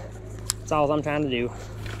fish. That's all I'm trying to do.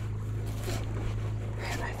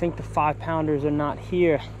 And I think the 5-pounders are not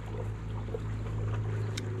here.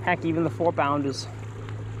 Heck, even the 4-pounders.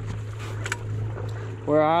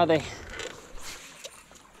 Where are they?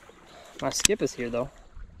 My skip is here though.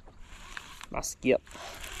 My skip.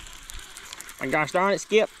 My gosh darn it,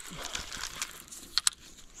 skip.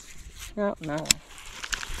 No,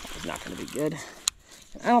 it's not gonna be good.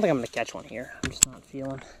 I don't think I'm gonna catch one here. I'm just not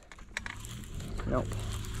feeling. Nope.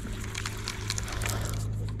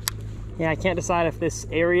 Yeah, I can't decide if this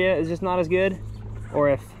area is just not as good or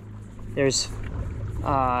if there's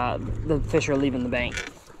the fish are leaving the bank.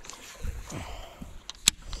 I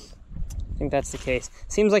think that's the case.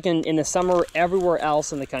 Seems like in the summer, everywhere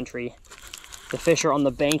else in the country, the fish are on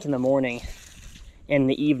the bank in the morning and in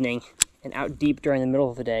the evening and out deep during the middle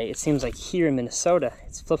of the day. It seems like here in Minnesota,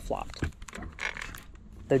 it's flip-flopped.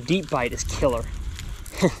 The deep bite is killer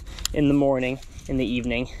in the morning, in the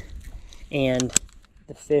evening, and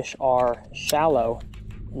the fish are shallow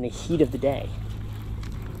in the heat of the day.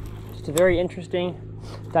 Just a very interesting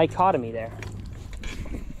dichotomy there.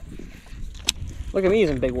 Look at me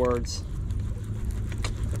using big words.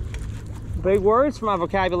 Big words for my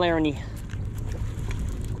vocabulary.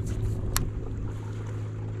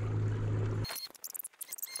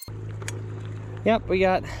 Yep, we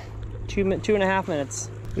got 2.5 minutes.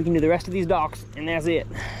 We can do the rest of these docks, and that's it.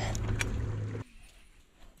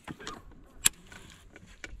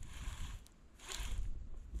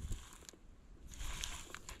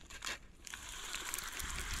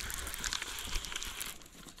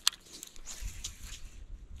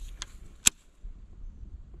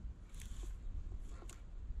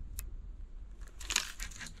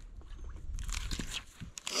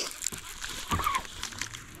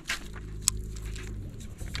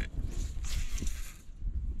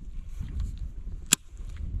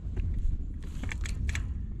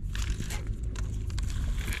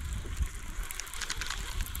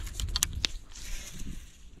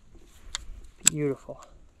 Beautiful.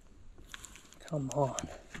 Come on.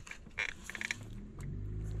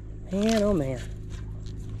 Man, oh man.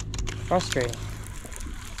 Frustrating.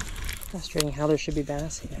 Frustrating how there should be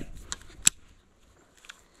bass here.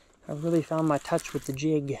 I've really found my touch with the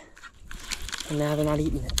jig, and now they're not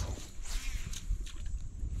eating it.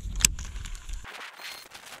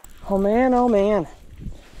 Oh man, oh man.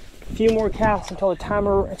 A few more casts until the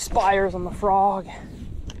timer expires on the frog.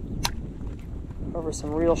 Over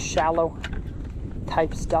some real shallow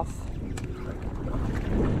type stuff.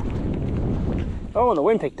 Oh, and the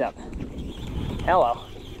wind picked up. Hello.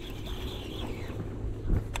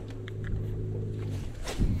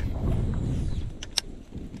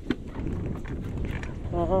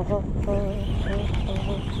 We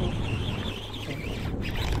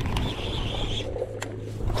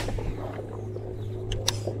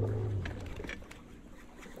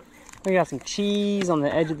got some cheese on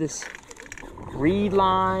the edge of this reed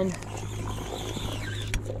line.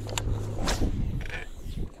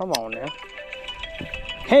 Come on now.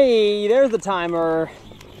 Hey, there's the timer.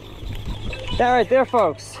 That right there,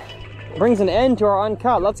 folks, brings an end to our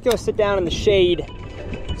uncut. Let's go sit down in the shade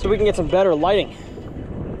so we can get some better lighting.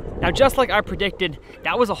 Now, just like I predicted,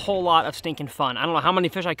 that was a whole lot of stinking fun. I don't know how many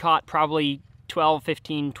fish I caught, probably 12,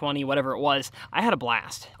 15, 20, whatever it was. I had a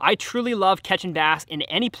blast. I truly love catching bass in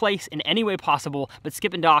any place, in any way possible, but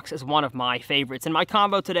skipping docks is one of my favorites. And my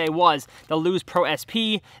combo today was the Lew's Pro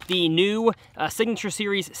SP, the new Signature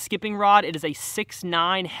Series skipping rod. It is a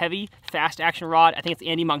 6'9" heavy, fast action rod. I think it's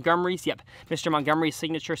Andy Montgomery's. Yep, Mr. Montgomery's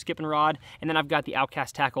signature skipping rod. And then I've got the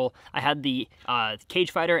Outcast tackle. I had the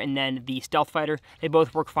Cage Fighter and then the Stealth Fighter. They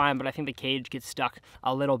both work fine, but I think the Cage gets stuck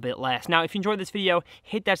a little bit less. Now, if you enjoyed this video,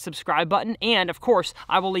 hit that subscribe button. And of course,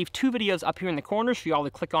 I will leave 2 videos up here in the corners for you all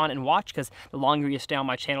to click on and watch, because the longer you stay on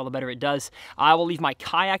my channel, the better it does. I will leave my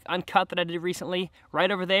kayak uncut that I did recently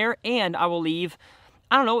right over there, and I will leave,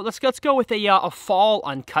 I don't know, let's go with a fall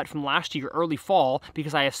uncut from last year, early fall,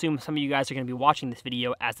 because I assume some of you guys are going to be watching this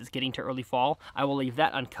video as it's getting to early fall. I will leave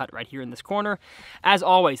that uncut right here in this corner. As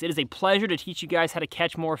always, it is a pleasure to teach you guys how to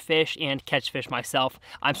catch more fish and catch fish myself.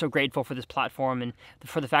 I'm so grateful for this platform and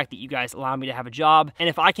for the fact that you guys allow me to have a job. And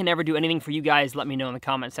if I can ever do anything for you guys, let me know in the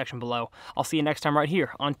comment section below. I'll see you next time right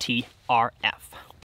here on TRF.